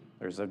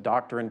 There's a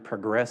doctrine,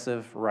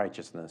 progressive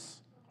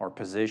righteousness or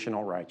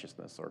positional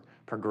righteousness or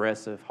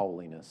progressive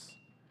holiness.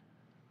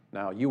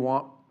 Now, you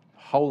want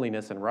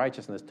holiness and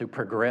righteousness to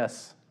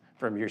progress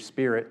from your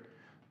spirit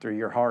through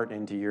your heart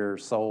into your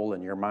soul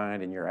and your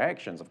mind and your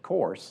actions, of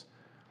course.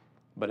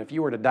 But if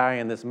you were to die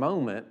in this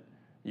moment,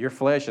 your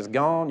flesh is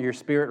gone, your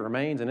spirit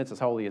remains, and it's as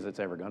holy as it's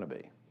ever going to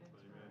be.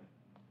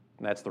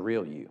 And that's the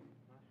real you.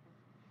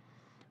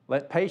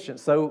 Let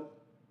patience. So,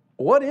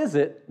 what is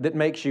it that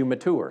makes you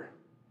mature?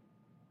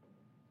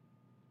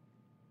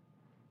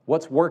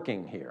 What's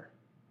working here?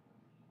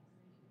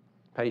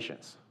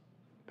 Patience.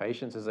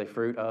 Patience is a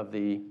fruit of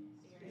the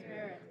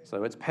Spirit.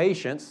 So it's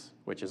patience,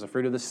 which is a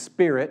fruit of the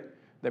Spirit,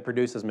 that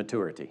produces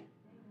maturity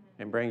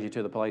and brings you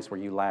to the place where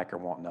you lack or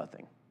want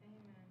nothing.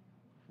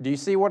 Do you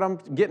see what I'm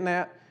getting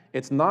at?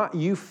 It's not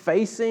you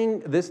facing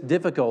this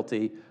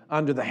difficulty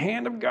under the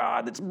hand of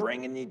God that's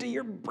bringing you to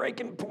your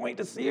breaking point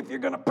to see if you're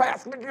going to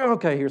pass.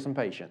 Okay, here's some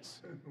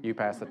patience. You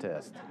pass the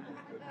test.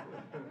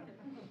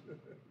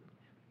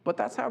 But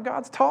that's how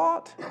God's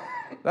taught.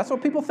 That's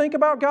what people think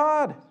about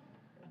God.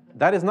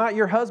 That is not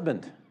your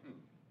husband.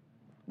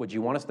 Would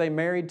you want to stay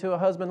married to a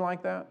husband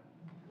like that?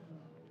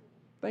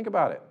 Think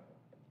about it.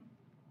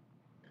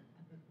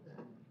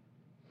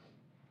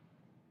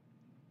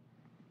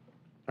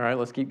 All right,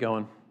 let's keep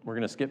going. We're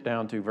going to skip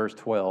down to verse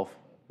 12,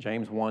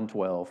 James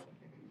 1:12.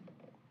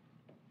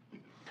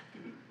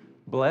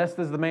 Blessed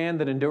is the man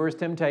that endures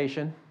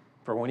temptation,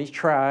 for when he's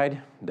tried,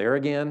 there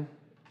again,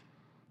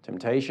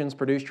 temptations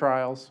produce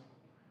trials.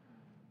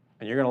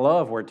 And you're going to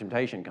love where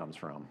temptation comes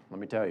from, let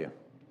me tell you.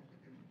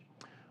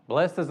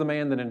 Blessed is the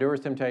man that endures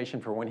temptation,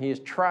 for when he is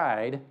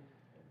tried.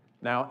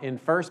 Now, in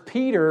 1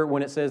 Peter,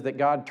 when it says that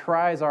God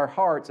tries our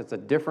hearts, it's a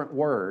different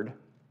word.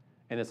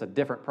 And it's a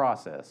different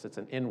process. It's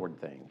an inward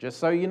thing. Just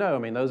so you know, I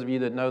mean, those of you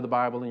that know the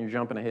Bible and you're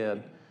jumping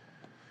ahead.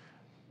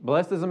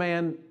 Blessed is a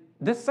man.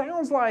 This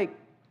sounds like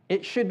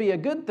it should be a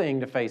good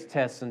thing to face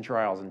tests and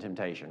trials and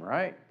temptation,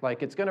 right?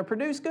 Like it's going to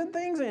produce good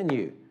things in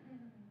you.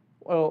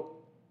 Well,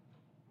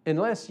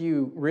 unless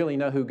you really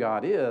know who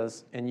God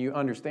is and you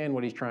understand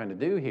what He's trying to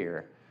do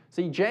here.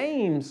 See,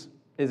 James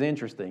is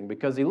interesting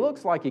because he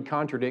looks like he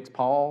contradicts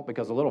Paul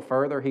because a little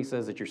further he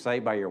says that you're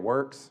saved by your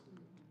works.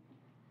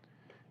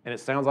 And it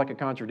sounds like a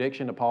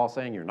contradiction to Paul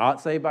saying you're not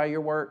saved by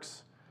your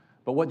works.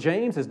 But what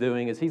James is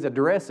doing is he's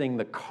addressing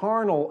the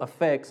carnal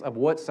effects of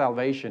what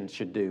salvation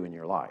should do in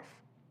your life.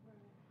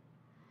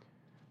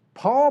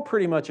 Paul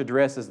pretty much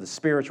addresses the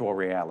spiritual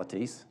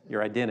realities,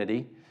 your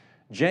identity.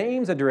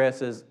 James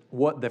addresses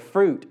what the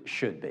fruit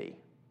should be.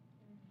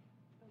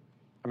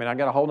 I mean, I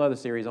got a whole nother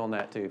series on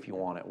that too if you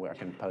want it, where I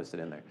can post it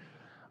in there.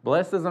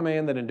 Blessed is the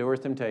man that endures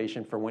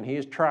temptation, for when he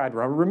is tried,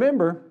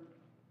 remember,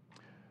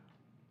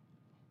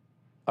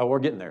 we're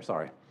getting there,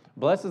 sorry.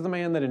 Blessed is the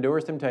man that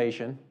endures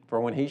temptation,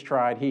 for when he's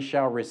tried, he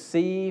shall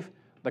receive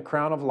the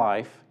crown of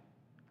life,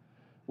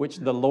 which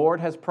the Lord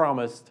has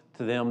promised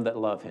to them that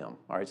love him.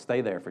 All right,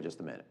 stay there for just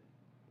a minute.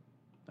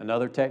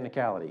 Another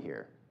technicality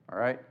here, all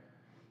right?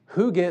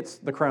 Who gets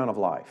the crown of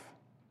life?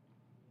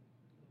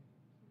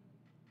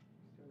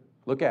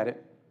 Look at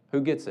it.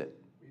 Who gets it?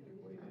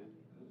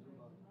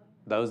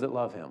 Those that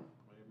love him.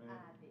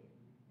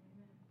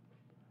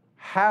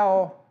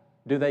 How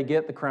do they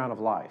get the crown of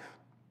life?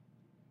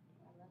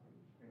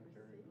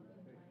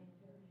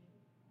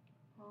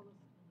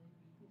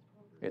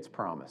 It's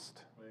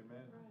promised.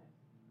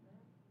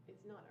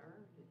 It's not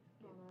earned.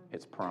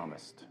 It's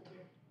promised.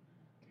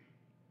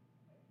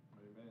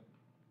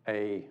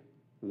 A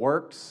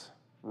works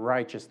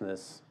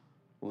righteousness,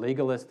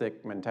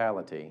 legalistic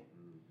mentality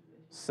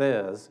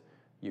says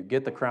you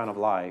get the crown of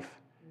life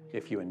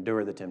if you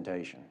endure the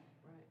temptation.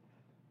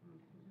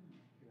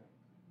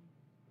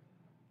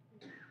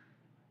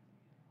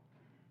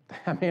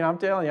 I mean, I'm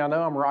telling you, I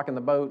know I'm rocking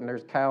the boat and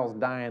there's cows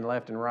dying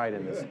left and right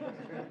in this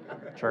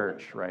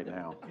church right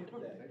now.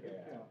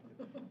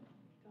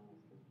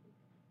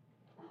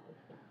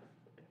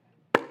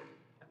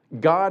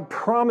 God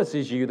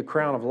promises you the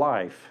crown of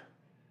life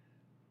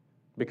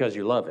because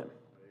you love him.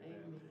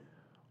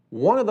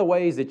 One of the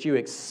ways that you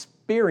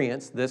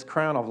experience this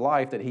crown of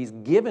life that he's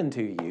given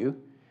to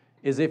you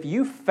is if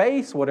you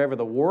face whatever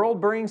the world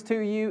brings to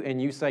you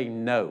and you say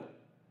no,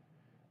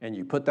 and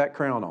you put that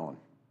crown on.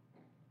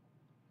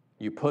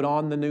 You put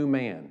on the new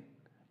man.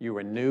 You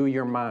renew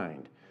your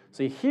mind.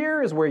 See,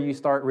 here is where you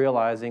start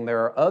realizing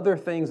there are other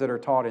things that are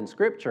taught in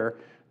Scripture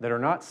that are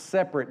not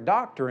separate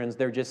doctrines.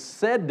 They're just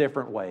said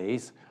different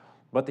ways,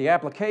 but the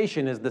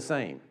application is the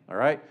same, all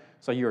right?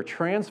 So you're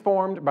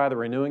transformed by the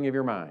renewing of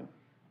your mind,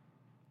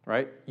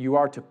 right? You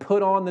are to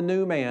put on the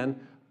new man,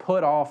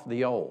 put off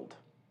the old.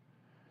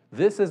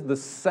 This is the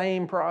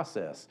same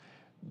process.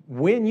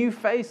 When you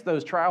face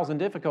those trials and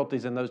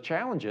difficulties and those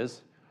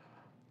challenges,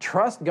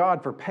 trust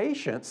God for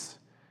patience,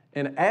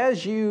 and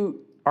as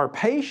you are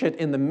patient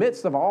in the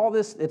midst of all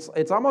this,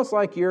 it's almost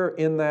like you're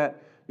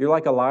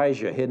like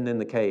Elijah hidden in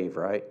the cave,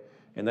 right?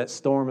 And that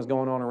storm is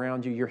going on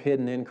around you. You're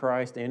hidden in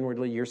Christ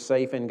inwardly. You're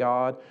safe in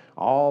God.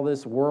 All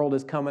this world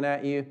is coming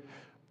at you.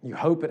 You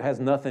hope it has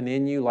nothing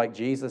in you, like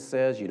Jesus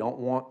says. You don't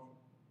want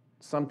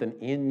something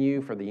in you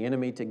for the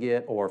enemy to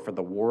get or for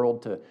the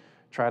world to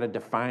try to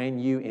define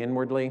you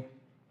inwardly.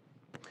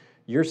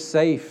 You're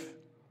safe.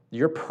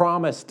 You're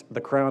promised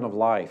the crown of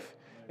life.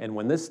 And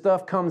when this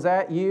stuff comes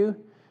at you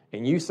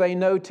and you say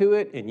no to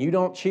it and you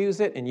don't choose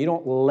it and you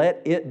don't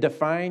let it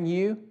define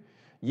you,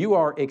 you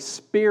are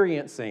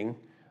experiencing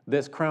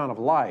this crown of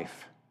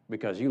life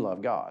because you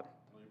love God.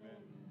 Amen.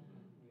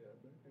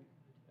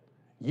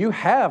 You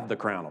have the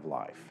crown of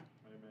life.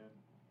 Amen.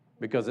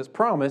 Because it's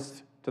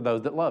promised to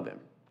those that love him.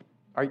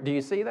 Do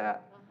you see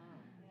that?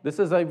 This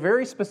is a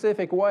very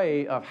specific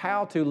way of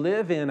how to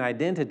live in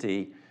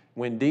identity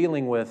when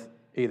dealing with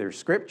either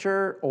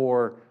Scripture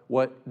or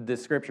what the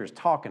Scripture is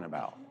talking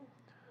about.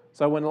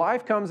 So when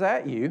life comes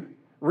at you,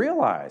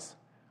 realize,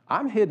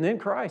 I'm hidden in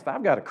Christ.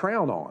 I've got a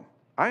crown on.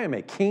 I am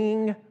a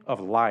king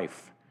of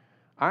life.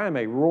 I am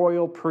a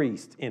royal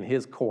priest in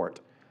his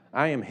court.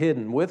 I am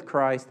hidden with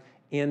Christ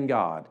in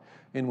God.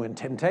 And when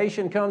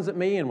temptation comes at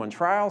me and when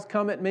trials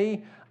come at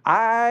me,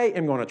 I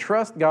am going to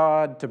trust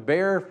God to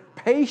bear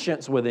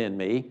patience within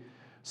me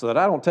so that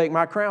I don't take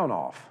my crown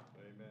off.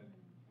 Amen.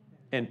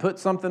 And put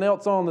something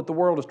else on that the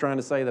world is trying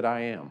to say that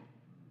I am.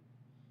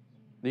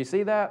 Do you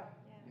see that?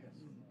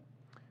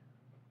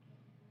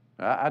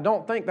 Yes. I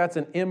don't think that's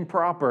an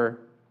improper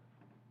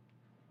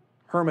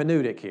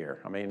hermeneutic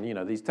here. I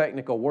mean, these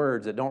technical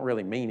words that don't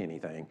really mean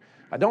anything.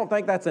 I don't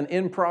think that's an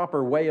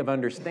improper way of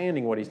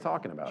understanding what he's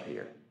talking about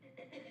here.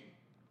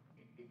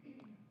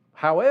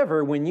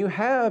 However, when you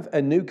have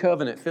a new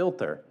covenant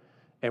filter,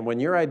 and when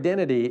your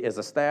identity is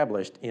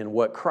established in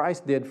what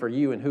Christ did for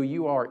you and who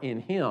you are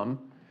in him,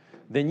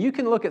 then you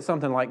can look at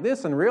something like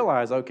this and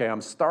realize, okay,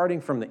 I'm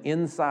starting from the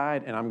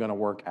inside and I'm going to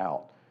work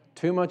out.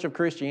 Too much of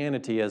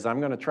Christianity is I'm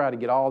going to try to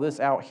get all this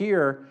out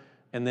here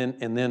and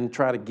then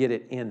try to get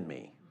it in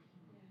me.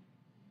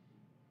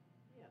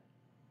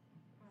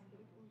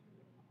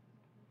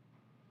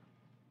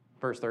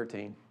 Verse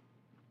 13.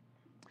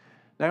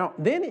 Now,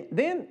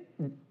 then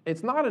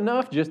it's not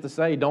enough just to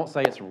say, don't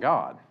say it's from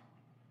God.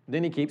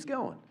 Then he keeps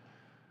going.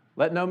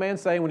 Let no man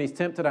say when he's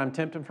tempted, I'm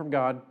tempted from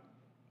God,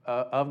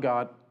 of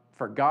God,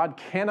 for God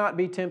cannot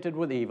be tempted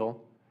with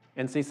evil.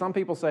 And see, some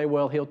people say,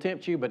 well, he'll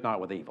tempt you, but not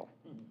with evil.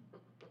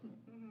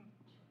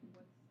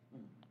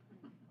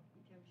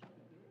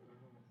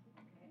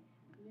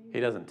 He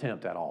doesn't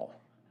tempt at all.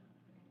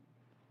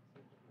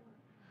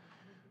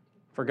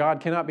 For God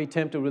cannot be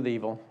tempted with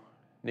evil,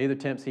 neither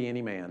tempts he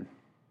any man.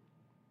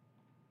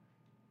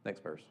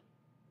 Next verse.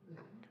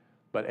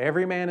 But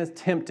every man is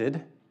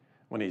tempted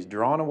when he's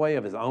drawn away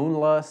of his own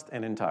lust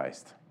and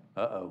enticed.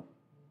 Uh-oh.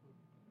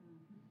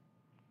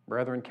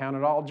 Brethren, count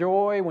it all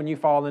joy when you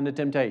fall into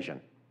temptation.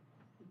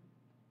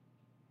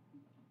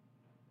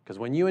 Because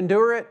when you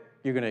endure it,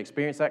 you're going to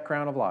experience that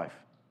crown of life.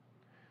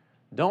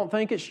 Don't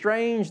think it's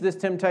strange, this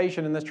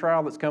temptation and this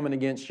trial that's coming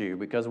against you,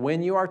 because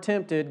when you are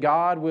tempted,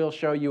 God will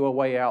show you a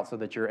way out so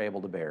that you're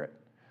able to bear it.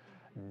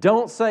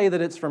 Don't say that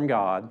it's from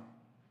God.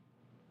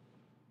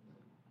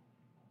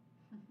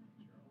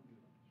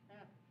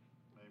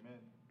 Amen.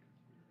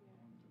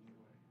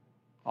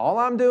 All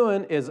I'm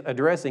doing is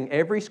addressing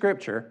every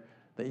scripture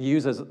that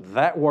uses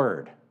that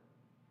word.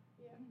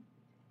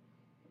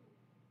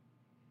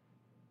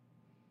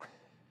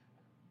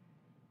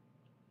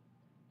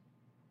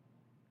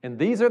 And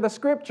these are the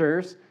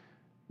scriptures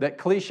that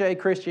cliche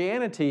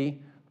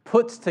Christianity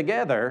puts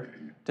together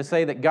to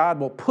say that God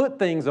will put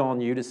things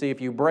on you to see if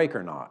you break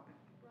or not.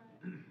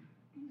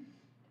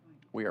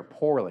 We are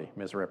poorly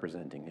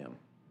misrepresenting Him.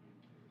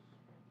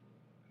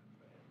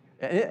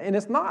 And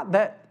it's not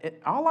that,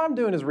 all I'm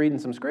doing is reading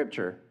some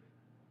scripture,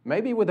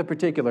 maybe with a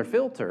particular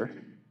filter,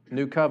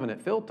 New Covenant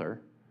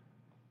filter,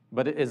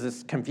 but is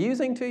this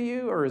confusing to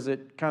you, or is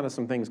it kind of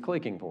some things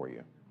clicking for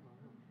you?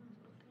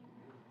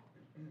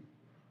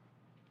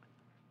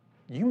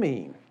 You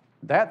mean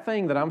that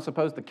thing that I'm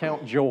supposed to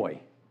count joy,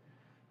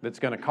 that's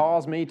going to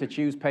cause me to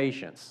choose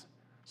patience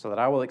so that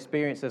I will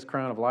experience this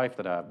crown of life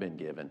that I've been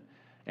given,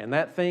 and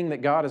that thing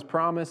that God has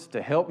promised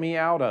to help me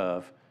out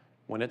of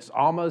when it's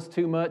almost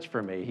too much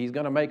for me, He's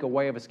going to make a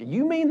way of escape.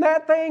 You mean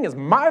that thing is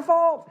my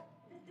fault?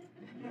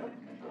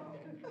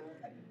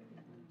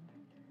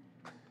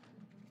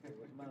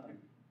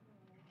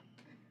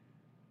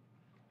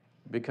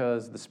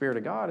 Because the Spirit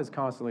of God is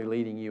constantly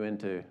leading you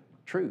into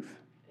truth,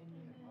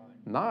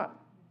 not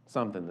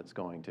something that's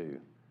going to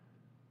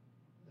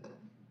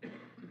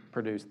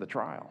produce the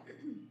trial.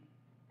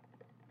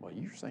 Well,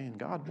 you're saying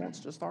God wants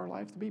just our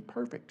life to be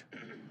perfect.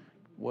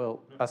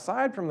 Well,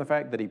 aside from the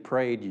fact that He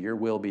prayed, your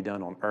will be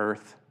done on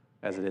earth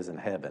as it is in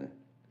heaven,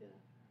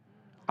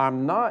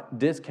 I'm not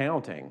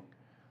discounting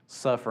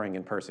suffering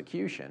and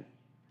persecution.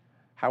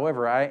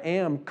 However, I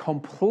am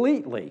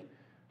completely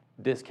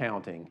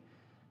discounting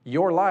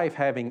your life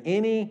having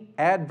any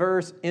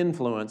adverse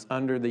influence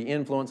under the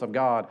influence of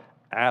God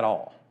at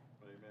all.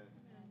 Amen.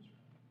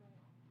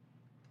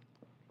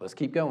 Let's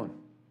keep going.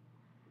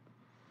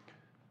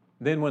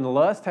 Then when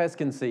lust has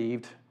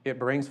conceived, it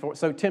brings forth.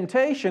 So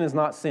temptation is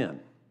not sin,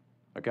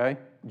 okay?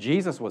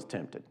 Jesus was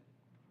tempted.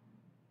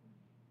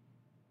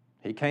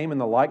 He came in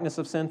the likeness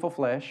of sinful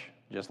flesh,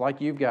 just like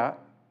you've got,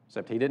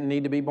 except He didn't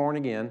need to be born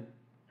again.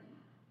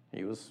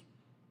 He was,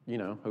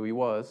 who He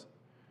was.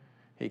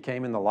 He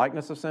came in the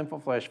likeness of sinful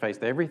flesh,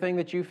 faced everything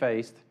that you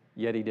faced,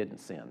 yet He didn't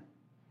sin.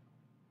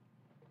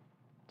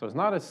 So it's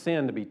not a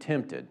sin to be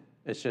tempted.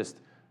 It's just,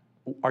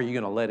 are you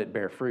going to let it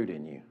bear fruit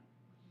in you?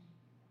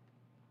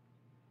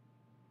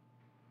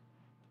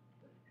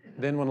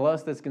 Then when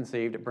lust is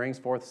conceived, it brings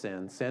forth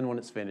sin. Sin, when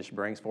it's finished,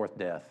 brings forth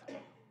death.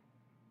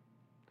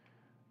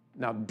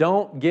 Now,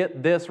 don't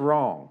get this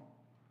wrong.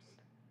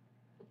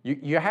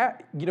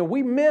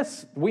 We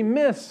miss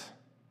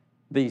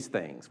these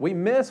things. We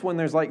miss when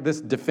there's like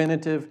this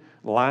definitive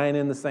line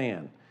in the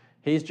sand.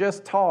 He's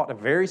just taught a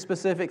very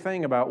specific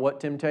thing about what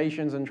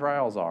temptations and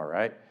trials are,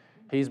 right?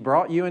 He's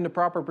brought you into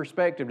proper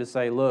perspective to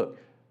say, look,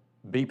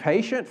 be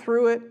patient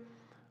through it.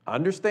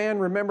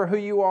 Understand, remember who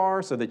you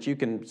are so that you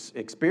can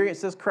experience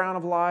this crown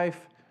of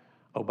life.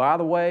 Oh, by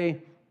the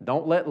way,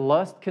 don't let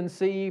lust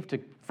conceive to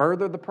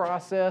further the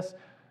process.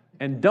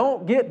 And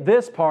don't get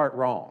this part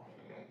wrong.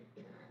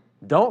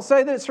 Don't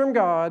say that it's from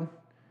God.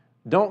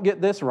 Don't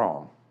get this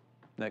wrong.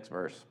 Next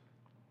verse.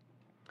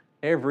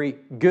 Every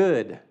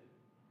good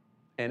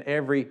and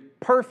every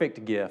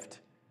perfect gift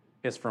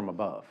is from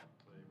above.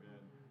 Amen.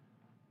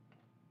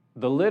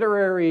 The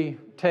literary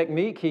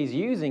technique he's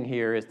using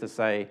here is to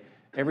say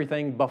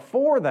everything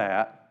before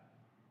that,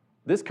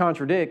 this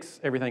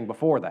contradicts everything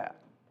before that.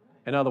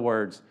 In other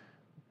words,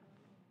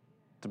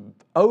 to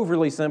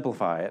overly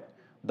simplify it,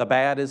 the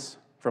bad is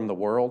from the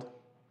world.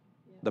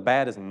 The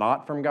bad is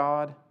not from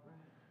God.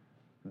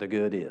 The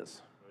good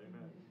is.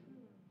 Amen.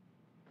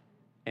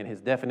 And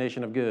His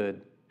definition of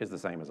good is the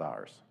same as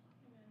ours.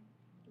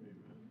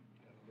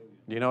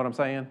 Do you know what I'm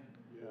saying?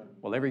 Yeah.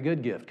 Well, every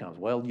good gift comes.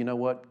 Well, you know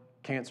what?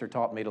 Cancer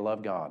taught me to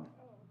love God.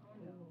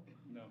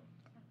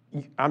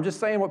 No. I'm just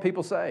saying what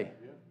people say.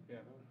 Yeah.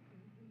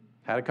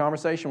 Had a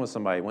conversation with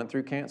somebody, went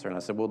through cancer, and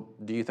I said, well,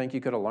 do you think you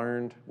could have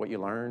learned what you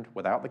learned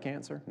without the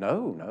cancer?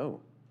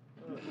 No.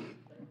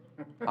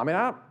 I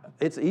mean,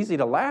 it's easy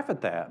to laugh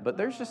at that, but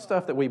there's just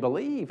stuff that we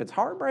believe. It's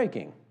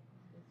heartbreaking.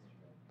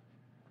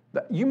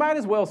 You might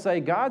as well say,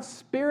 God's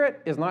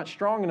Spirit is not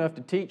strong enough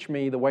to teach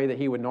me the way that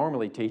He would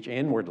normally teach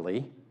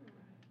inwardly.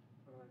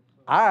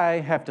 I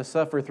have to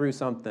suffer through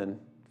something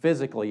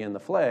physically in the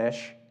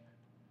flesh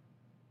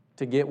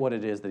to get what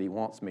it is that He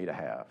wants me to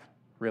have,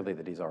 really,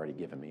 that He's already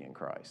given me in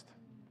Christ.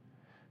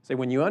 See,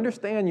 when you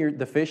understand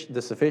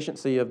the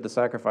sufficiency of the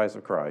sacrifice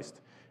of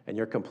Christ and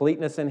your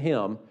completeness in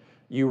Him,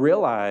 you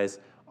realize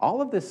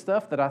all of this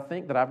stuff that I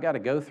think that I've got to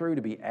go through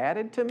to be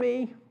added to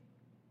me,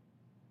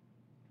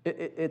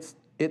 it's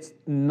it's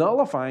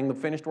nullifying the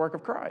finished work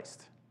of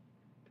Christ.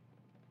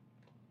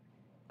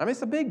 I mean,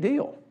 it's a big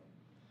deal.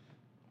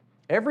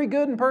 Every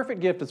good and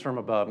perfect gift is from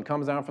above and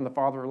comes down from the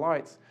Father of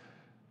lights.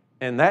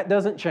 And that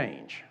doesn't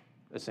change,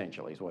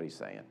 essentially, is what he's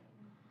saying.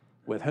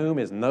 With whom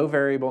is no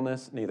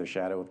variableness, neither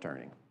shadow of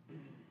turning.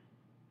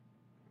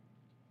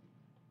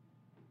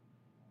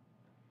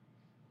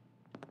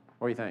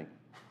 What do you think?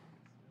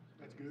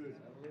 That's good.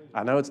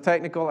 I know it's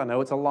technical, I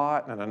know it's a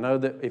lot, and I know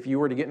that if you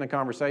were to get in a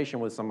conversation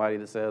with somebody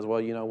that says, well,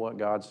 you know what,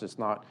 God's just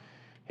not,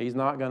 he's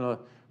not going to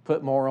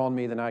put more on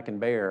me than I can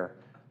bear,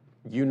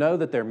 you know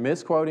that they're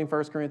misquoting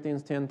 1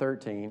 Corinthians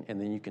 10:13, and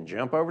then you can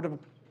jump over to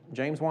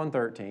James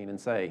 1:13 and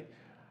say,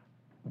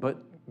 but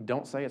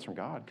don't say it's from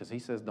God, because he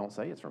says don't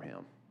say it's from him.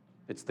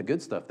 It's the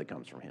good stuff that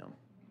comes from him.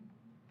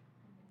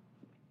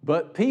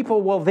 But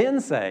people will then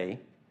say,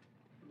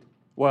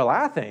 well,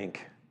 I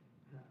think,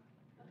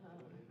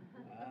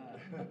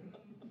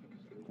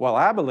 well,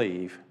 I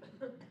believe,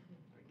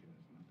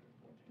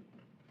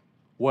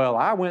 well,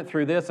 I went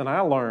through this and I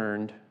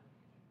learned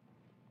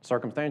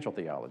circumstantial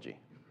theology.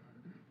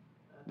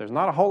 There's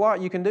not a whole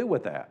lot you can do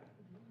with that.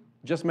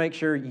 Just make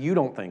sure you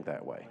don't think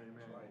that way.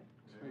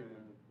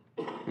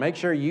 Make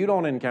sure you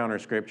don't encounter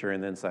Scripture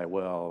and then say,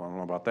 well, I don't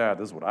know about that.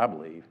 This is what I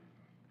believe.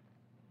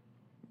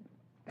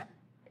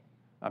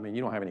 I mean,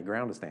 you don't have any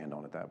ground to stand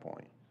on at that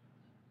point.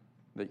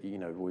 That, you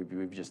know,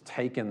 we've just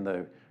taken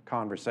the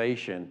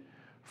conversation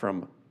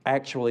from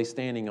actually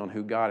standing on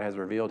who God has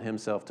revealed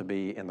himself to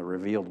be in the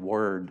revealed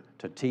word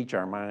to teach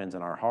our minds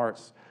and our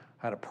hearts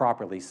how to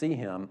properly see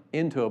him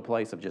into a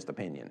place of just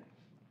opinion.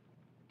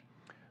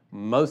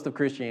 Most of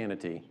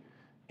Christianity,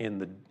 in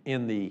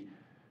the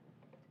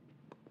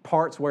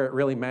parts where it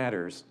really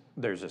matters,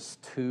 there's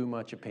just too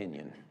much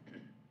opinion.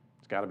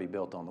 It's got to be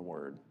built on the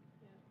word.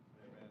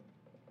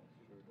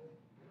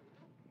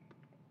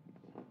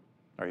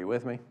 Are you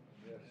with me?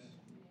 Yes.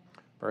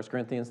 1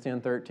 Corinthians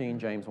 10:13,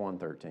 James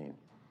 1:13.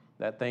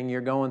 That thing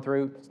you're going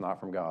through, it's not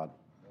from God.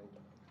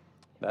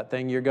 That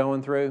thing you're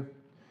going through,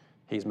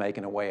 he's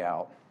making a way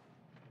out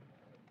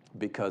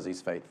because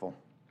he's faithful.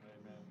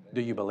 Amen.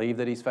 Do you believe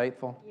that he's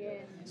faithful?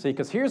 Yes. See,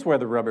 because here's where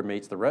the rubber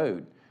meets the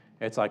road.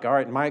 It's like, all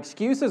right, my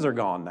excuses are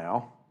gone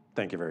now.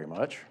 Thank you very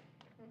much.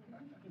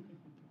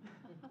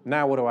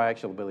 Now what do I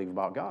actually believe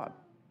about God?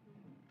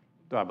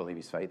 Do I believe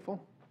he's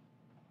faithful?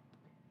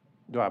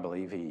 Do I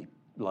believe he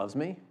loves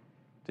me?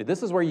 See,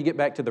 this is where you get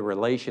back to the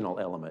relational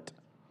element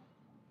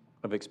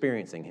of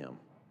experiencing him.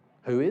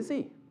 Who is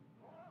he?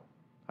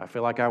 I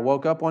feel like I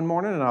woke up one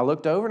morning and I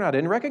looked over and I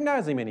didn't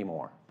recognize him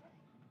anymore.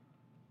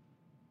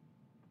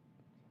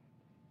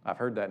 I've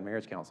heard that in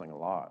marriage counseling a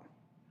lot.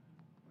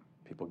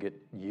 People get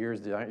years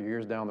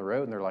down the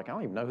road and they're like, I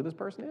don't even know who this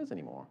person is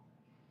anymore.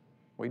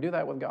 We do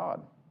that with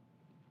God.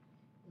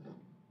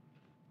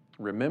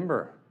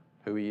 Remember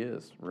who he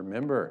is.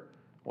 Remember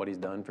what he's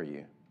done for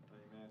you.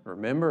 Amen.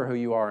 Remember who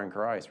you are in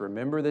Christ.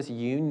 Remember this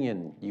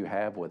union you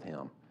have with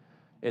him.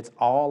 It's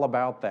all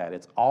about that.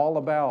 It's all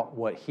about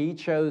what he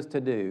chose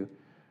to do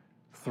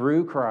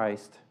through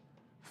Christ,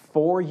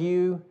 for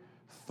you,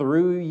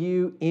 through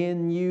you,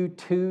 in you,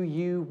 to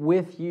you,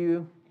 with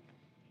you.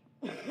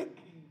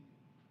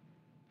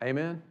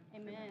 Amen?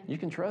 Amen. You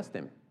can trust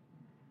him.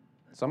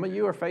 Some of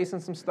you are facing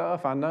some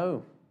stuff, I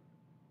know.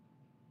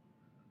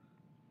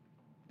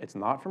 It's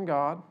not from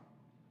God,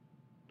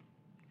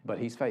 but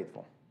he's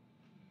faithful.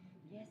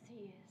 Yes,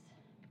 he is.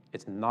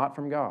 It's not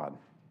from God,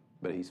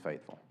 but he's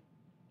faithful.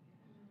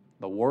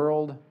 The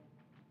world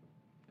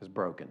is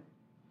broken.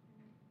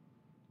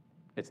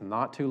 It's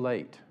not too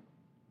late.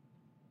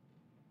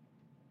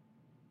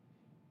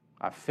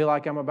 I feel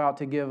like I'm about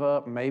to give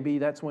up. Maybe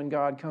that's when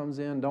God comes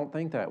in. Don't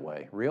think that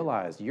way.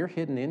 Realize you're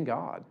hidden in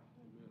God.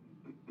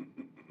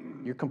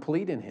 You're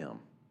complete in him.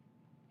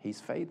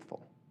 He's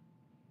faithful.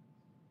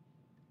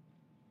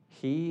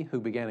 He who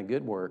began a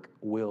good work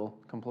will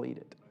complete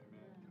it.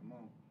 Come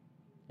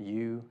on.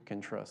 You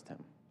can trust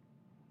him.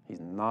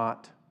 He's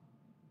not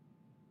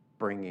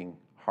bringing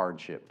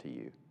hardship to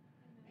you.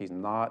 He's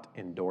not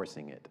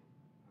endorsing it.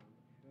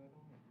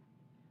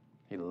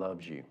 He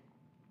loves you.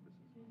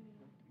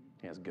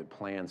 He has good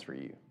plans for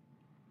you.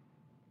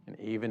 And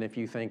even if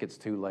you think it's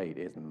too late,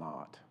 it's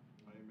not.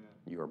 Amen.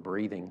 You are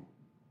breathing.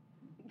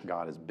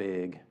 God is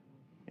big.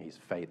 He's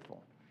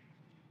faithful.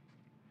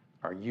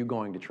 Are you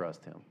going to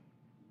trust him?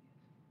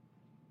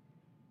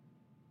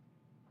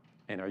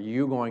 And are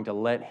you going to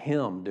let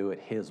him do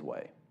it his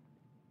way?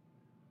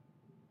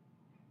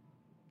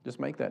 Just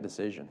make that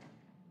decision.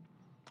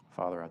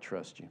 Father, I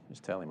trust you.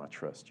 Just tell him I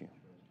trust you.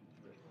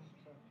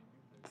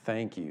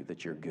 Thank you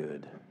that you're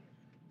good.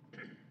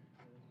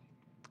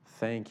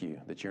 Thank you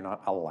that you're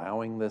not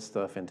allowing this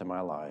stuff into my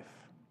life.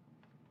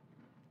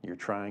 You're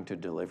trying to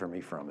deliver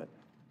me from it.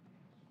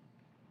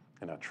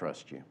 And I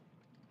trust you.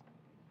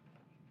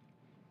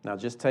 Now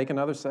just take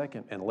another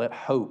second and let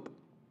hope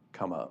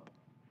come up.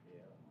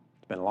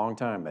 It's been a long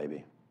time,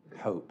 baby.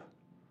 Hope.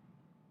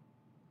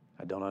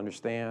 I don't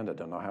understand. I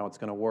don't know how it's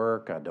going to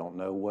work. I don't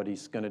know what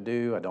he's going to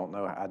do. I don't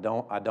know.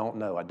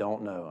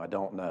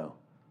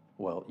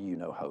 Well, you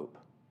know hope.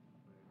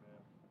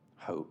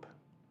 Hope.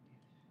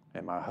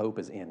 And my hope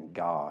is in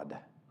God.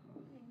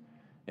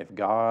 If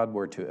God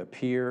were to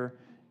appear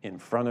in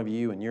front of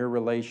you in your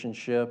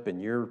relationship, in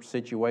your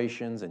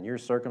situations, in your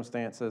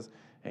circumstances,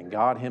 and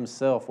God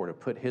Himself were to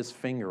put His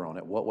finger on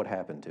it, what would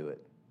happen to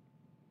it?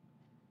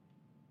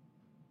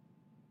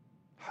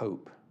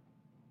 Hope,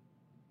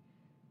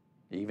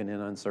 even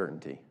in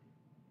uncertainty.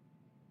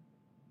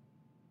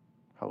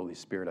 Holy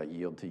Spirit, I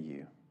yield to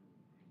you.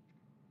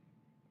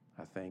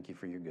 I thank you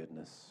for your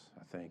goodness.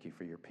 I thank you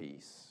for your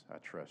peace. I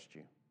trust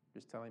you.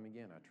 Just tell Him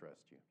again, I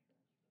trust you.